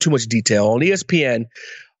too much detail. On ESPN,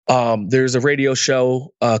 there's a radio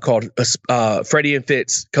show called Freddie and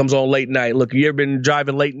Fitz. Comes on late night. Look, you ever been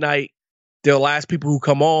driving late night? They're the last people who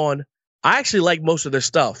come on. I actually like most of their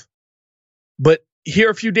stuff. But here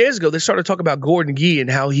a few days ago, they started talking about Gordon Gee and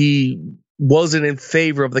how he wasn't in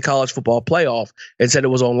favor of the college football playoff and said it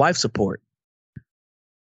was on life support.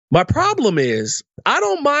 My problem is I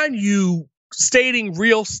don't mind you stating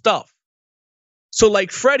real stuff. So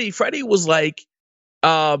like Freddie was like,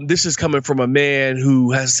 this is coming from a man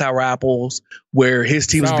who has sour apples where his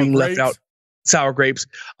team is being left out. Sour grapes.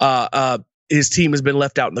 His team has been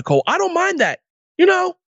left out in the cold. I don't mind that.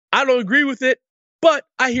 I don't agree with it, but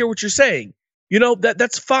I hear what you're saying.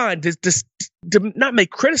 That's fine to not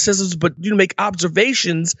make criticisms, but make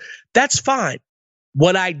observations. That's fine.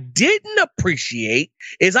 What I didn't appreciate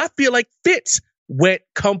is I feel like Fitz went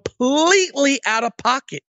completely out of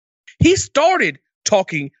pocket. He started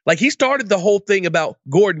talking he started the whole thing about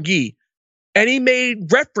Gordon Gee, and he made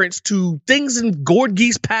reference to things in Gordon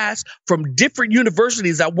Gee's past from different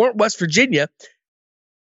universities that weren't West Virginia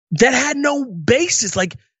that had no basis.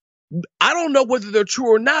 I don't know whether they're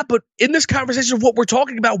true or not, but in this conversation of what we're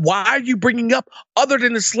talking about, why are you bringing up other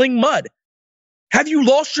than the sling mud? Have you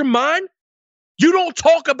lost your mind? You don't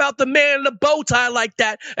talk about the man in the bow tie like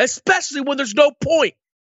that, especially when there's no point.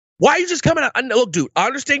 Why are you just coming out? Look, dude, I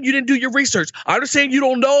understand you didn't do your research. I understand you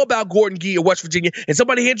don't know about Gordon Gee of West Virginia, and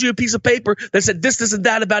somebody hands you a piece of paper that said this, and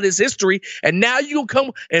that about his history, and now you gonna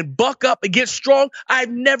come and buck up and get strong.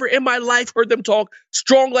 I've never in my life heard them talk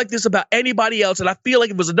strong like this about anybody else, and I feel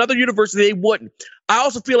like if it was another university, they wouldn't. I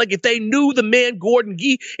also feel like if they knew the man Gordon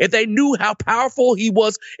Gee, if they knew how powerful he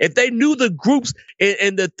was, if they knew the groups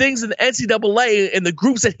and the things in the NCAA and the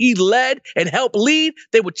groups that he led and helped lead,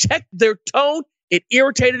 they would check their tone. It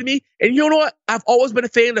irritated me. And you know what? I've always been a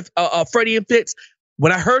fan of Freddie and Fitz.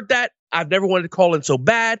 When I heard that, I've never wanted to call in so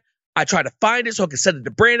bad. I tried to find it so I could send it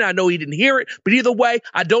to Brandon. I know he didn't hear it. But either way,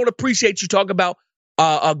 I don't appreciate you talking about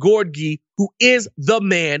Gordon Gee, who is the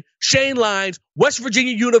man. Shane Lyons, West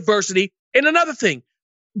Virginia University. And another thing,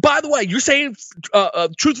 by the way, you're saying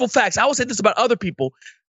truthful facts. I will say this about other people.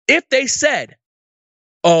 If they said,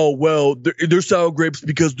 oh, well, they're sour grapes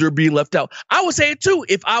because they're being left out, I would say it too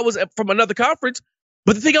if I was from another conference.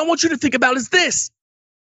 But the thing I want you to think about is this.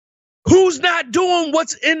 Who's not doing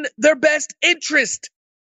what's in their best interest?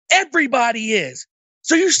 Everybody is.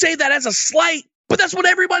 So you say that as a slight, but that's what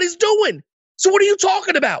everybody's doing. So what are you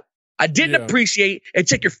talking about? I didn't appreciate and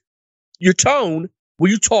check your tone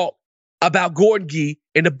when you talk about Gordon Gee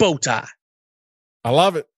and the bow tie. I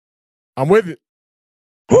love it. I'm with it.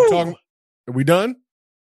 Are we done?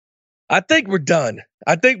 I think we're done.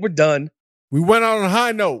 We went out on a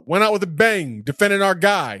high note, went out with a bang, defending our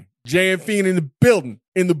guy, Jay and Fiend in the building,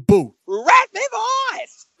 in the booth. Raspy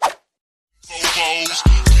voice.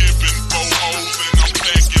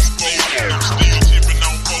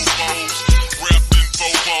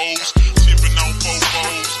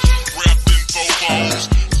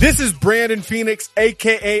 This is Brandon Phoenix,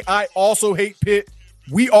 a.k.a. I Also Hate Pitt.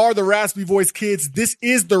 We are the Raspy Voice Kids. This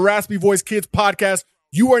is the Raspy Voice Kids podcast.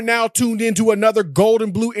 You are now tuned into another Gold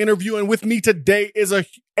and Blue interview, and with me today is a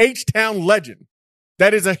H-Town legend.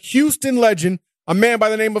 That is a Houston legend, a man by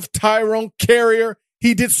the name of Tyron Carrier.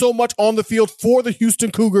 He did so much on the field for the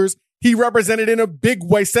Houston Cougars. He represented in a big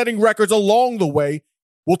way, setting records along the way.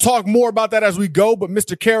 We'll talk more about that as we go, but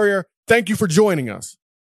Mr. Carrier, thank you for joining us.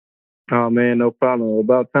 Oh, man, no problem.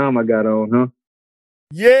 About time I got on, huh?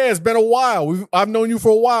 Yeah, it's been a while. I've known you for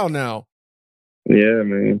a while now. Yeah,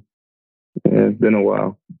 man. Yeah, it's been a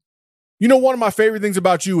while. You know, one of my favorite things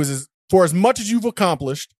about you is for as much as you've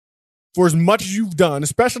accomplished, for as much as you've done,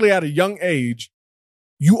 especially at a young age,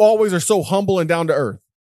 you always are so humble and down to earth.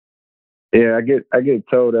 Yeah, I get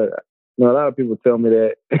told that. You know, a lot of people tell me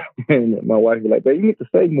that, and my wife be like, "But you need to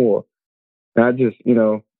say more." And I just,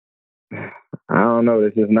 I don't know.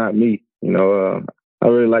 It's just not me. I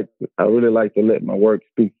really like to let my work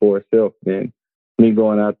speak for itself than me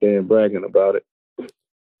going out there and bragging about it.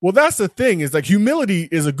 Well, that's the thing, is like humility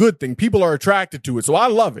is a good thing. People are attracted to it. So I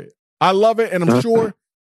love it. And I'm sure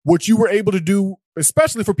what you were able to do,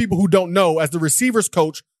 especially for people who don't know, as the receivers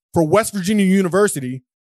coach for West Virginia University,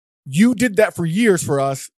 you did that for years for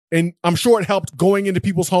us. And I'm sure it helped going into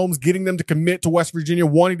people's homes, getting them to commit to West Virginia,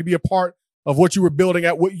 wanting to be a part of what you were building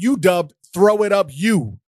at what you dubbed Throw It Up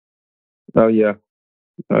U. Oh, yeah.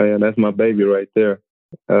 That's my baby right there.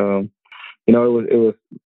 It was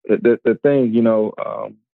the thing,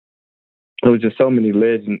 it was just so many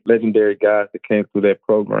legendary guys that came through that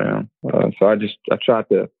program. So I tried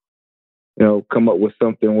to, come up with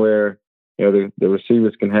something where, the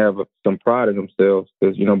receivers can have some pride in themselves.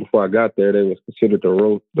 Because, before I got there, they was considered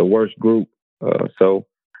the worst group. So,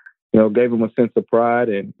 gave them a sense of pride,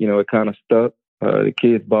 and, it kind of stuck. The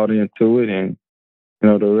kids bought into it, and,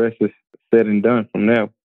 the rest is said and done from there.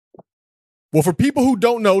 Well, for people who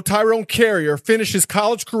don't know, Tyron Carrier finished his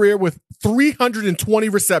college career with 320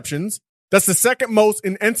 receptions. That's the second most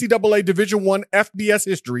in NCAA Division I FBS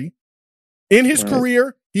history. In his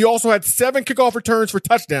career, he also had 7 kickoff returns for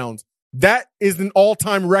touchdowns. That is an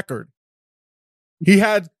all-time record. He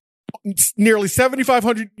had nearly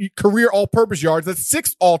 7,500 career all-purpose yards. That's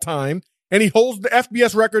 6th all-time. And he holds the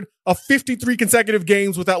FBS record of 53 consecutive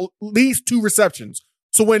games with at least 2 receptions.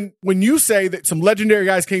 So when you say that some legendary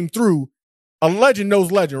guys came through, a legend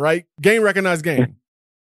knows legend, right? Game recognized game.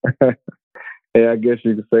 Yeah, I guess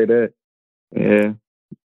you could say that. Yeah.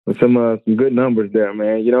 With some good numbers there,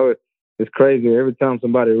 man. It's crazy. Every time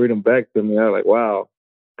somebody read them back to me, I'm like, wow.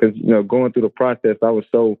 Because, going through the process, I was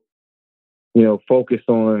so, focused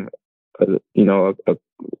on,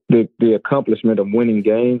 the accomplishment of winning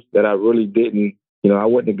games that I really didn't, I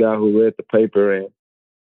wasn't the guy who read the paper. And,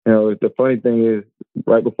 the funny thing is,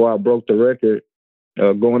 right before I broke the record,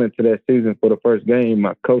 going into that season for the first game,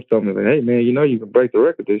 my coach told me, "Hey, man, you can break the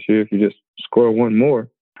record this year if you just score one more."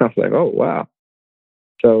 I was like, "Oh, wow."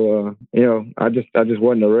 So, I just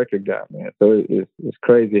wasn't a record guy, man. So it's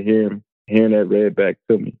crazy hearing that read back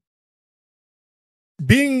to me.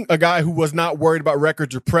 being a guy who was not worried about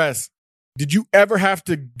records or press, did you ever have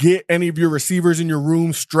to get any of your receivers in your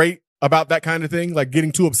room straight about that kind of thing? Like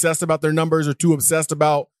getting too obsessed about their numbers or too obsessed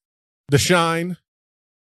about the shine?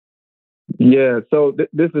 Yeah, so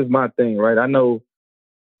this is my thing, right? I know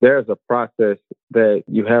there's a process that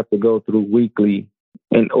you have to go through weekly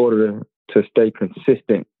in order to stay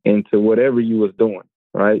consistent into whatever you was doing,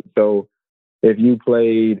 right? So if you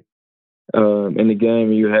played in the game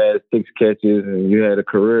and you had 6 catches and you had a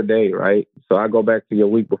career day, right? So I go back to your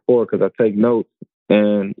week before because I take notes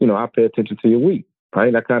and, I pay attention to your week,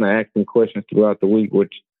 right? I kind of ask them questions throughout the week,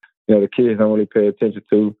 which, the kids don't really pay attention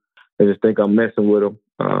to. They just think I'm messing with them.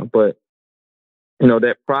 But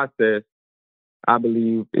that process, I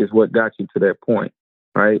believe, is what got you to that point,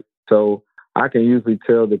 right? So I can usually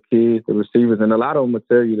tell the kids, the receivers, and a lot of them will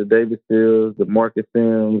tell you the David Sills, the Marcus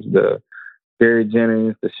Sims, the Gary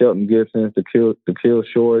Jennings, the Shelton Gibsons, the Kill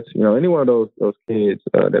Shorts, any one of those kids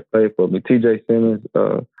that play for me, TJ Simmons,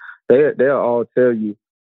 they'll all tell you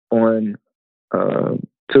on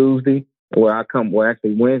Tuesday,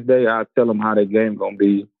 actually Wednesday, I'll tell them how their game going to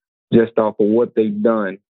be just off of what they've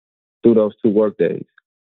done through those 2 work days.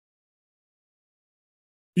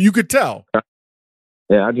 You could tell.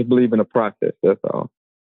 Yeah, I just believe in the process. That's all.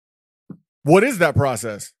 What is that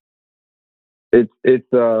process? It's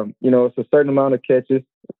it's a certain amount of catches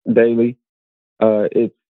daily.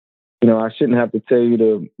 I shouldn't have to tell you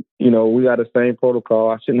to, we got the same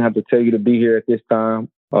protocol. I shouldn't have to tell you to be here at this time.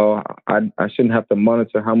 I shouldn't have to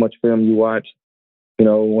monitor how much film you watch.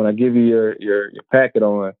 When I give you your packet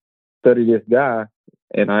on study this guy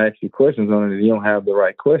and I ask you questions on it and you don't have the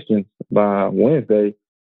right questions by Wednesday,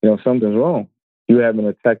 something's wrong. You haven't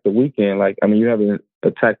attacked the weekend you haven't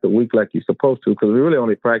attacked the week like you're supposed to, because we really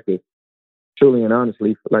only practice truly and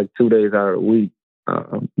honestly for like 2 days out of the week.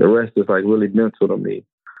 The rest is like really mental to me.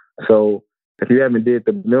 So if you haven't did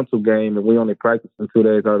the mental game and we only practice 2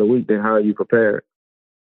 days out of the week, then how are you prepared?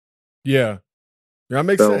 Yeah. That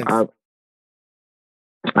makes sense.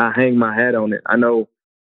 I hang my hat on it. I know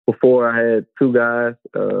before I had 2 guys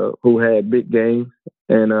who had big games,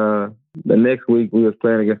 and the next week we was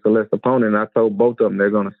playing against a less opponent, and I told both of them they're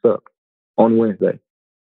going to suck on Wednesday.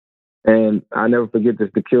 And I never forget this.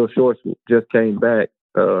 The Kill Shorts just came back,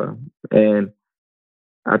 and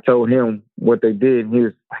I told him what they did, and he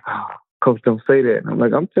was like, "Oh, coach, don't say that." And I'm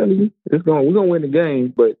like, "I'm telling you, we're going to win the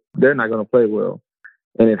game, but they're not going to play well."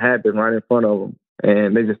 And it happened right in front of them.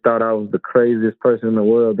 And they just thought I was the craziest person in the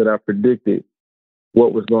world that I predicted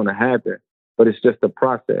what was going to happen. But it's just a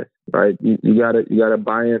process, right? You gotta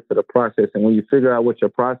buy into the process. And when you figure out what your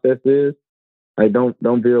process is,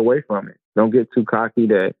 don't veer away from it. Don't get too cocky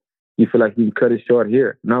that you feel like you can cut it short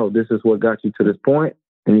here. No, this is what got you to this point,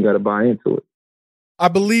 and you got to buy into it. I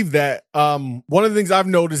believe that. One of the things I've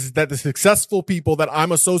noticed is that the successful people that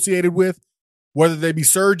I'm associated with, whether they be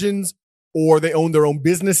surgeons or they own their own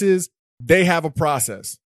businesses, they have a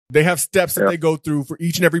process. They have steps that they go through for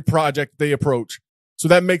each and every project they approach. So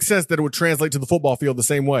that makes sense that it would translate to the football field the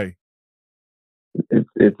same way.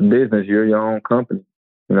 It's business. You're your own company.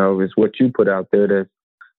 It's what you put out there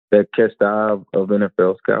that catch the eye of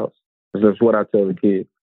NFL scouts. That's what I tell the kids.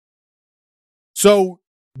 So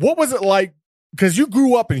what was it like? Because you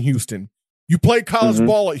grew up in Houston. You played college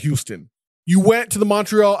ball at Houston. You went to the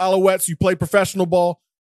Montreal Alouettes. You played professional ball.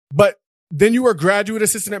 But then you were a graduate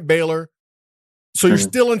assistant at Baylor. So you're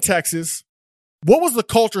still in Texas. What was the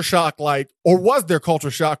culture shock like, or was there culture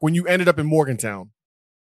shock when you ended up in Morgantown?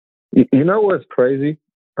 You know what's crazy?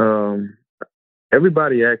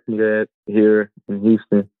 Everybody asks me that here in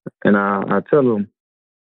Houston, and I tell them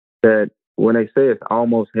that when they say it's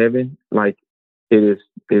almost heaven, like it is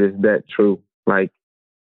that true. Like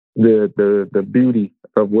the beauty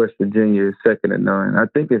of West Virginia is second to none. I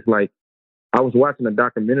think it's like, I was watching a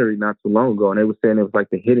documentary not too long ago, and they were saying it was like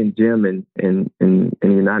the hidden gem in the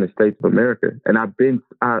United States of America. And I've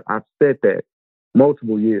said that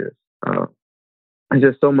multiple years. There's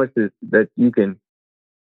just so much that you can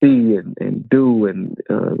see and do, and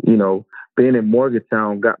being in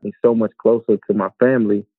Morgantown got me so much closer to my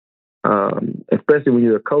family. Especially when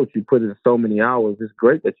you're a coach, you put in so many hours. It's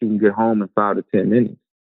great that you can get home in 5 to 10 minutes.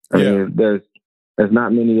 I mean, there's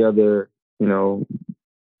not many other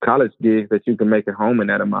college gigs that you can make at home in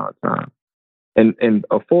that amount of time, and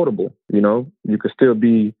affordable. You could still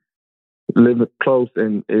be living close,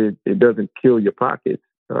 and it doesn't kill your pockets.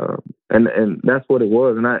 And that's what it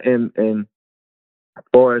was. And as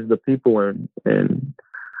far as the people in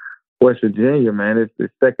West Virginia, man,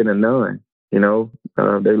 it's second to none. They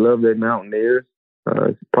love their Mountaineers.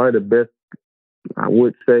 It's probably the best, I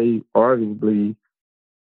would say, arguably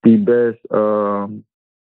the best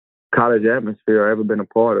college atmosphere I've ever been a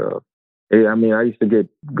part of. I mean, I used to get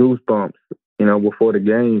goosebumps, before the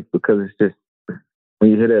games because it's just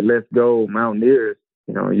when you hear that "Let's Go Mountaineers,"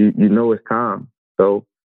 you know it's time. So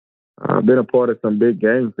I've been a part of some big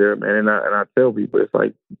games there, man, and I tell people it's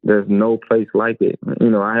like there's no place like it.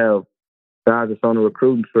 I have guys that's on the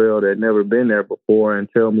recruiting trail that never been there before and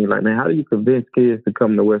tell me like, man, how do you convince kids to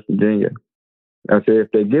come to West Virginia? I say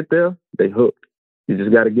if they get there, they hooked. You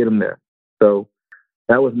just got to get them there. So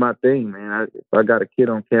that was my thing, man. If I got a kid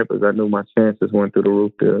on campus, I knew my chances went through the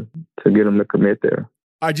roof to get them to commit there.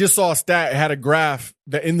 I just saw a stat. It had a graph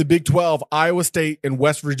that in the Big 12, Iowa State and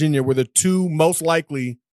West Virginia were the two most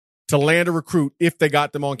likely to land a recruit if they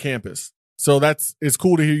got them on campus. So it's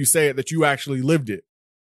cool to hear you say it, that you actually lived it.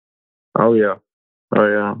 Oh, yeah.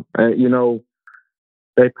 And,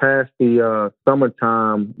 they passed the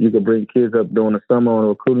summertime. You could bring kids up during the summer on a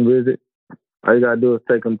recruiting visit. All you got to do is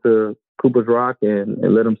take them to Cooper's Rock and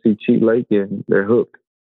let them see Cheat Lake, and they're hooked.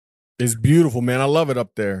 It's beautiful, man. I love it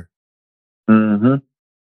up there. Mm-hmm.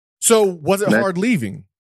 So was it hard leaving?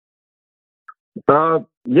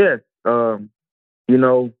 Yes. The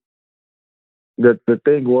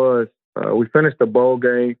thing was, we finished the bowl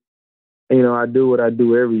game. I do what I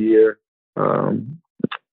do every year.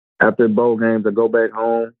 After bowl games, I go back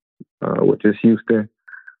home, which is Houston.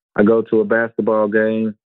 I go to a basketball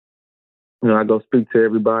game. I go speak to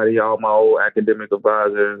everybody, all my old academic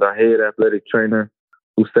advisors, our head athletic trainer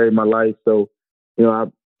who saved my life. So,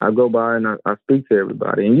 I go by and I speak to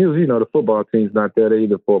everybody. And usually, the football team's not there. They're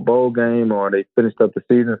either for a bowl game or they finished up the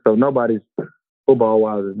season. So nobody's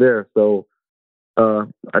football-wise is there. So I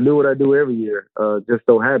do what I do every year. Just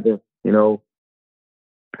so happens,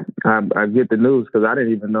 I get the news because I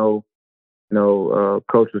didn't even know,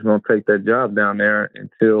 Coach was going to take that job down there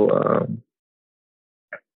until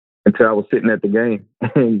I was sitting at the game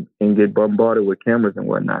and get bombarded with cameras and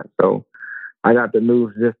whatnot. So I got the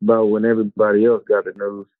news just about when everybody else got the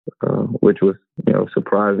news, which was,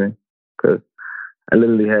 surprising because I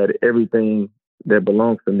literally had everything that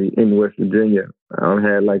belongs to me in West Virginia. I only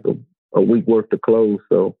had like a week worth of clothes.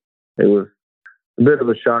 So it was a bit of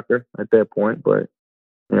a shocker at that point, but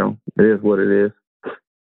it is what it is.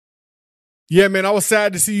 Yeah, man, I was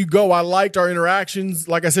sad to see you go. I liked our interactions.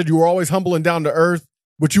 Like I said, you were always humble and down to earth,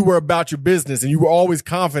 but you were about your business and you were always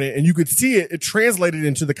confident, and you could see it. It translated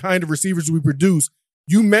into the kind of receivers we produce.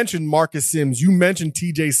 You mentioned Marcus Sims. You mentioned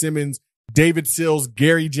TJ Simmons, David Sills,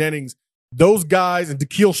 Gary Jennings. Those guys, and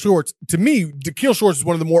Da'Keil Shorts. To me, Da'Keil Shorts is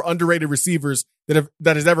one of the more underrated receivers that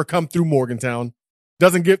has ever come through Morgantown.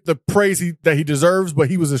 Doesn't get the praise that he deserves, but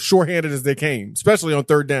he was as shorthanded as they came, especially on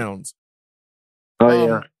third downs.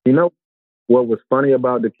 Oh, yeah. What was funny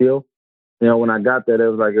about Da'Keil? When I got that, it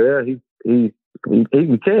was like, yeah, he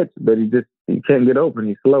can catch, but he can't get open.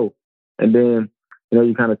 He's slow. And then,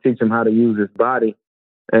 you kind of teach him how to use his body,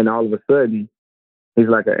 and all of a sudden, he's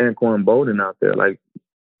like an Anquan Bolden out there. Like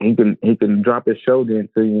he can drop his shoulder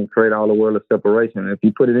into you and create all the world of separation. And if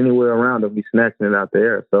you put it anywhere around him, he's snatching it out the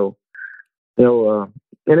air. So. And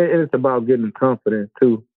it's about getting confidence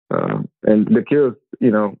too. And Da'Keil,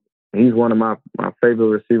 he's one of my favorite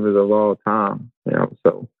receivers of all time.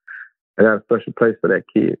 So I got a special place for that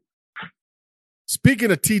kid.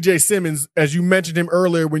 Speaking of TJ Simmons, as you mentioned him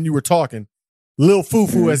earlier when you were talking, Lil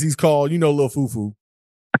Fufu, as he's called, Lil Fufu.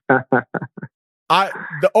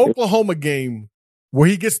 The Oklahoma game where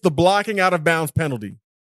he gets the blocking out of bounds penalty.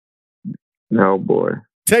 No, boy.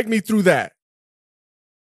 Take me through that.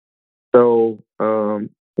 So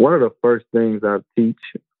one of the first things I teach,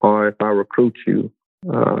 or if I recruit you,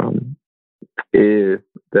 is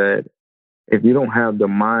that if you don't have the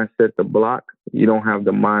mindset to block, you don't have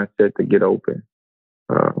the mindset to get open.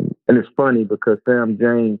 And it's funny because Sam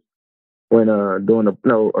James, when it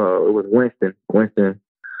was Winston.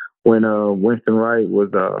 When Winston Wright was,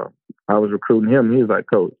 I was recruiting him. He was like,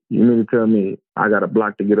 "Coach, you mean to tell me I got a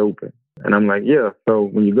block to get open?" And I'm like, "Yeah." So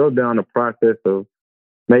when you go down the process of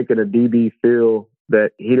making a DB feel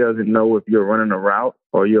that he doesn't know if you're running a route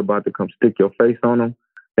or you're about to come stick your face on him,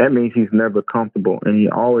 that means he's never comfortable, and he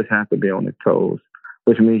always has to be on his toes,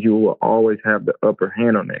 which means you will always have the upper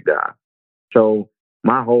hand on that guy. So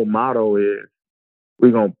my whole motto is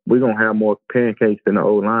we're gonna have more pancakes than the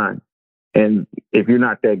O-line. And if you're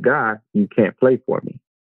not that guy, you can't play for me.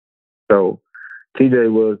 So TJ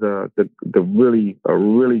was a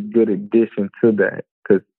really good addition to that,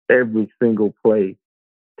 because every single play,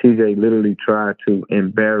 TJ literally tried to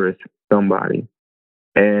embarrass somebody,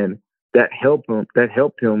 and that helped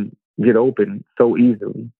him get open so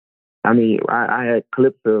easily. I mean, I had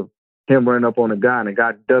clips of him running up on a guy and a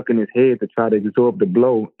guy ducking his head to try to absorb the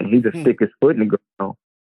blow, and he just stick his foot in the ground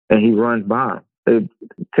and he runs by him. the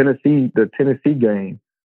Tennessee game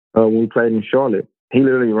when we played in Charlotte. He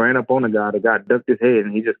literally ran up on the guy. The guy ducked his head,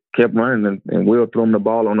 and he just kept running, and Will threw him the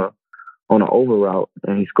ball on an over route,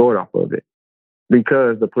 and he scored off of it.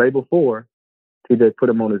 Because the play before, TJ put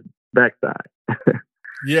him on his backside.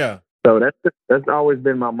 Yeah. So that's always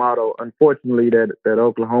been my motto. Unfortunately, that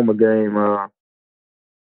Oklahoma game, I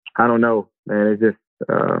don't know, man. It's just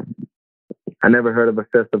I never heard of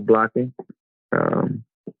excessive blocking.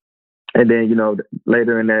 And then,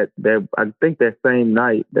 later in that I think that same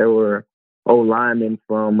night, there were old linemen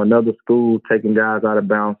from another school taking guys out of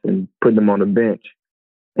bounds and putting them on the bench.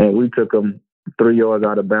 And we took them 3 yards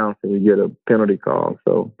out of bounds and we get a penalty call.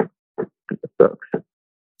 So it sucks.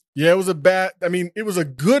 Yeah, it was a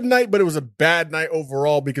good night, but it was a bad night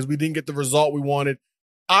overall because we didn't get the result we wanted.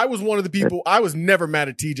 I was one of the people, I was never mad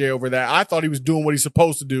at TJ over that. I thought he was doing what he's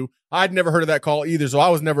supposed to do. I'd never heard of that call either, so I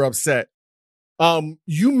was never upset.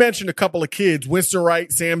 You mentioned a couple of kids, Winston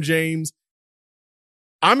Wright, Sam James.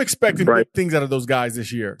 I'm expecting big things out of those guys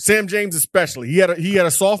this year. Sam James especially. He had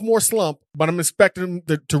a sophomore slump, but I'm expecting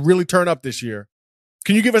him to really turn up this year.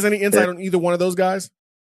 Can you give us any insight on either one of those guys?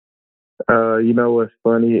 What's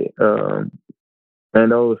funny? And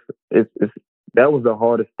that was the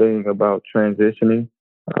hardest thing about transitioning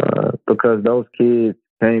because those kids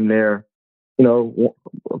came there.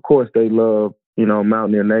 Of course they love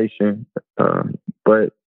Mountaineer Nation,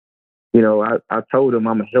 but I told them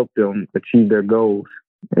I'm gonna help them achieve their goals,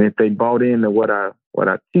 and if they bought into what I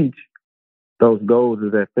teach, those goals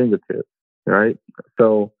is at fingertips, right?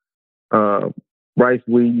 So Bryce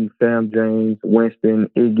Weed, Sam James, Winston,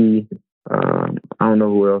 Iggy. I don't know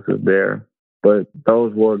who else is there, but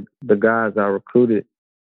those were the guys I recruited.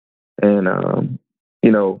 And,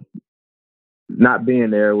 not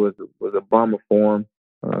being there was a bummer for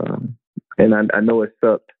them. And I know it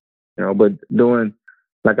sucked, but doing,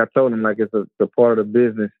 like I told him, like it's a part of the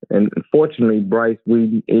business. And fortunately, Bryce,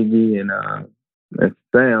 Weedy, Iggy, and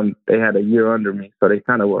Sam, they had a year under me. So they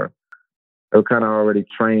kind of already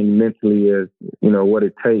trained mentally as, what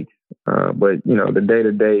it takes. But, the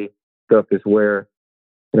day-to-day stuff is where,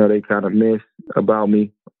 they kind of miss about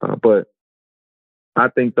me. But I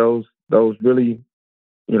think those really,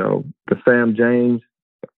 the Sam James,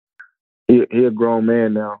 he a grown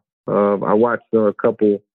man now. I watched a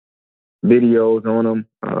couple videos on him.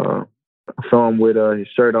 I saw him with his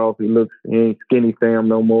shirt off. He ain't skinny Sam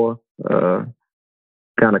no more.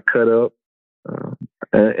 Kind of cut up.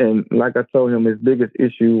 And like I told him, his biggest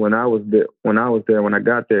issue when I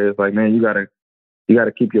got there, is like, man, you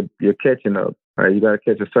gotta keep your catching up. Right? You gotta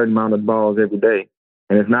catch a certain amount of balls every day.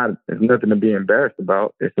 And it's nothing to be embarrassed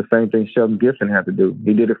about. It's the same thing Sheldon Gibson had to do.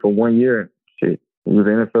 He did it for 1 year. Shit, he was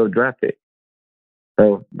an NFL draft pick.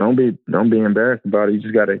 So don't be embarrassed about it.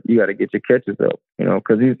 You gotta get your catches up,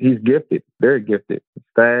 because he's gifted, very gifted. He's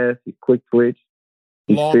fast, he's quick twitch,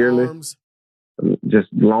 he's long fearless, arms. Just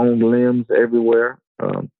long limbs everywhere.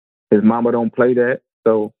 His mama don't play that,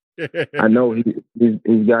 so I know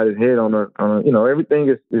he's got his head on a everything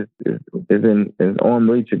is in arm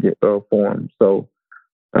reach for him. So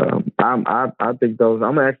I think I'm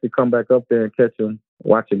gonna actually come back up there and catch him,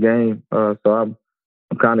 watch a game. So I'm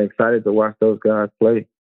kind of excited to watch those guys play.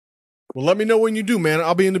 Well, let me know when you do, man.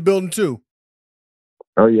 I'll be in the building too.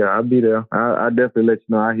 Oh yeah, I'll be there. I'll definitely let you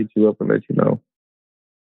know. I'll hit you up and let you know.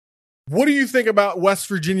 What do you think about West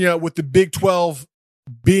Virginia with the Big 12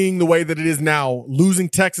 being the way that it is now, losing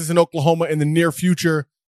Texas and Oklahoma in the near future?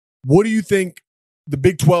 What do you think the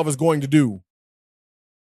Big 12 is going to do?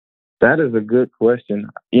 That is a good question.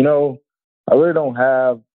 I really don't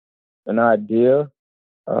have an idea.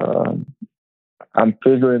 I'm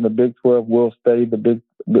figuring the Big 12 will stay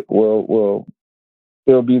will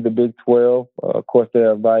still be the Big 12. Of course, they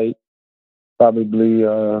invite probably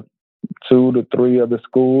 2 to 3 other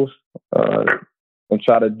schools and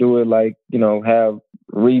try to do it like, have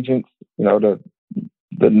regions, the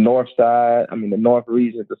north side, the north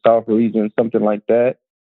region, the south region, something like that,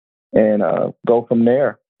 and go from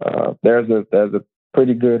there. There's a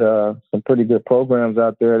pretty good, some pretty good programs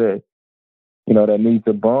out there that, that need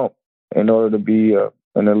to bump in order to be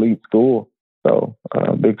an elite school. So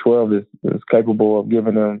Big 12 is capable of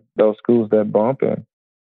giving them those schools that bump, and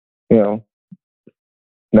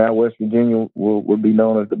now West Virginia will be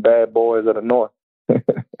known as the bad boys of the North.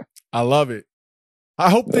 I love it. I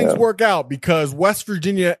hope things work out because West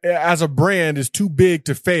Virginia as a brand is too big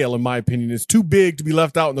to fail, in my opinion. It's too big to be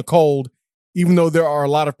left out in the cold, even though there are a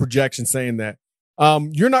lot of projections saying that.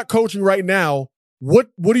 You're not coaching right now. What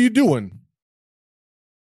are you doing?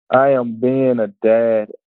 I am being a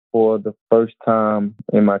dad for the first time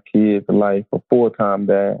in my kids' life, a full-time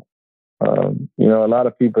dad. A lot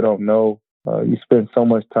of people don't know You spend so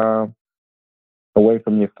much time away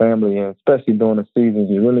from your family, and especially during the season,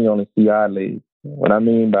 you really only see our league. What I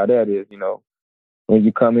mean by that is, when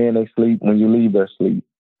you come in, they sleep. When you leave, they sleep.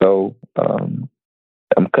 So I'm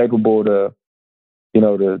capable to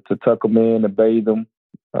tuck them in, to bathe them,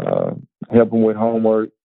 help them with homework,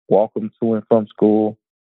 walk them to and from school.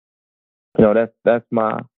 That's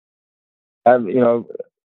my.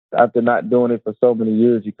 After not doing it for so many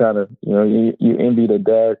years, you kind of, you envy the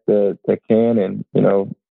dads that can, and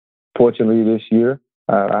fortunately this year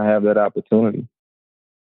I have that opportunity.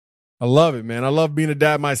 I love it, man. I love being a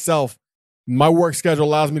dad myself. My work schedule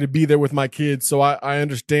allows me to be there with my kids, so I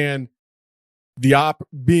understand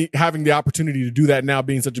having the opportunity to do that now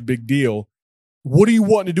being such a big deal. What do you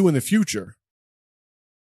want to do in the future?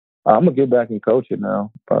 I'm gonna get back and coach it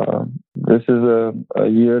now. This is a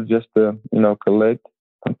year just to collect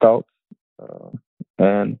some thoughts,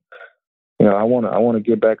 and I want to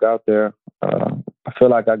get back out there. I feel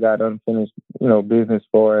like I got unfinished business as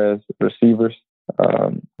far as receivers.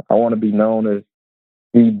 I want to be known as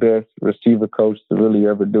the best receiver coach to really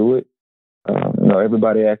ever do it.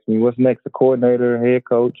 Everybody asks me, what's next, a coordinator, head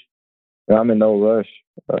coach? I'm in no rush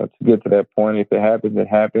to get to that point. If it happens, it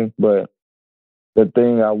happens. But the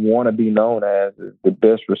thing I want to be known as is the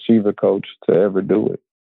best receiver coach to ever do it.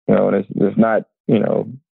 And it's not,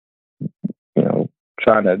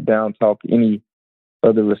 trying to down talk any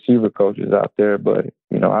other receiver coaches out there, but,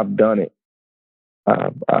 I've done it.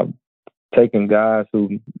 I've taken guys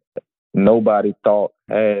who nobody thought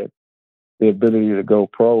had the ability to go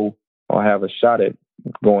pro or have a shot at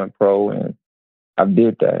going pro, and I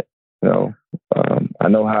did that. I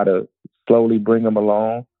know how to slowly bring them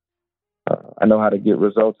along. I know how to get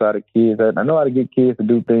results out of kids. I know how to get kids to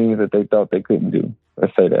do things that they thought they couldn't do.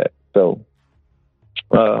 Let's say that. So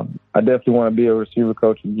I definitely want to be a receiver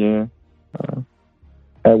coach again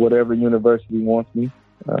at whatever university wants me.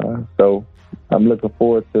 So I'm looking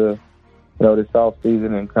forward to this off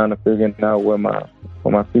season and kind of figuring out where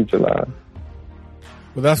my future lies.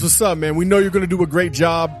 Well, that's what's up, man. We know you're going to do a great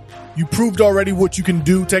job. You proved already what you can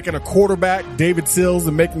do, taking a quarterback, David Sills,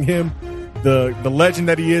 and making him the legend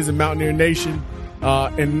that he is in Mountaineer Nation,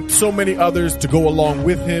 and so many others to go along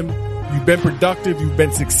with him. You've been productive. You've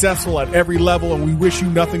been successful at every level, and we wish you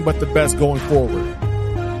nothing but the best going forward.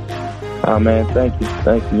 Oh, man, thank you.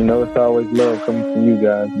 Thank you. It's always love coming from you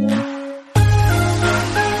guys, man.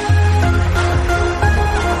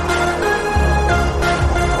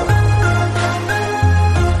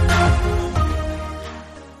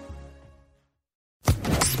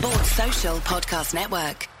 Social Podcast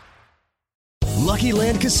Network. Lucky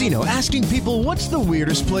Land Casino, asking people, what's the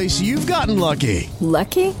weirdest place you've gotten lucky?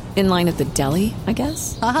 Lucky? In line at the deli, I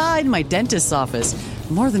guess? Aha, in my dentist's office.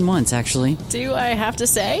 More than once, actually. Do I have to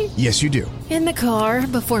say? Yes, you do. In the car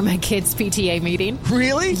before my kids' PTA meeting.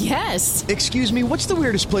 Really? Yes. Excuse me, what's the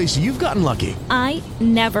weirdest place you've gotten lucky? I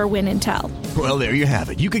never win and tell. Well, there you have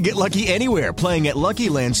it. You can get lucky anywhere, playing at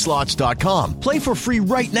LuckyLandSlots.com. Play for free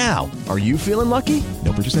right now. Are you feeling lucky?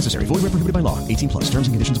 No purchase necessary. Void where prohibited by law. 18+. Terms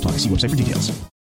and conditions apply. See website for details.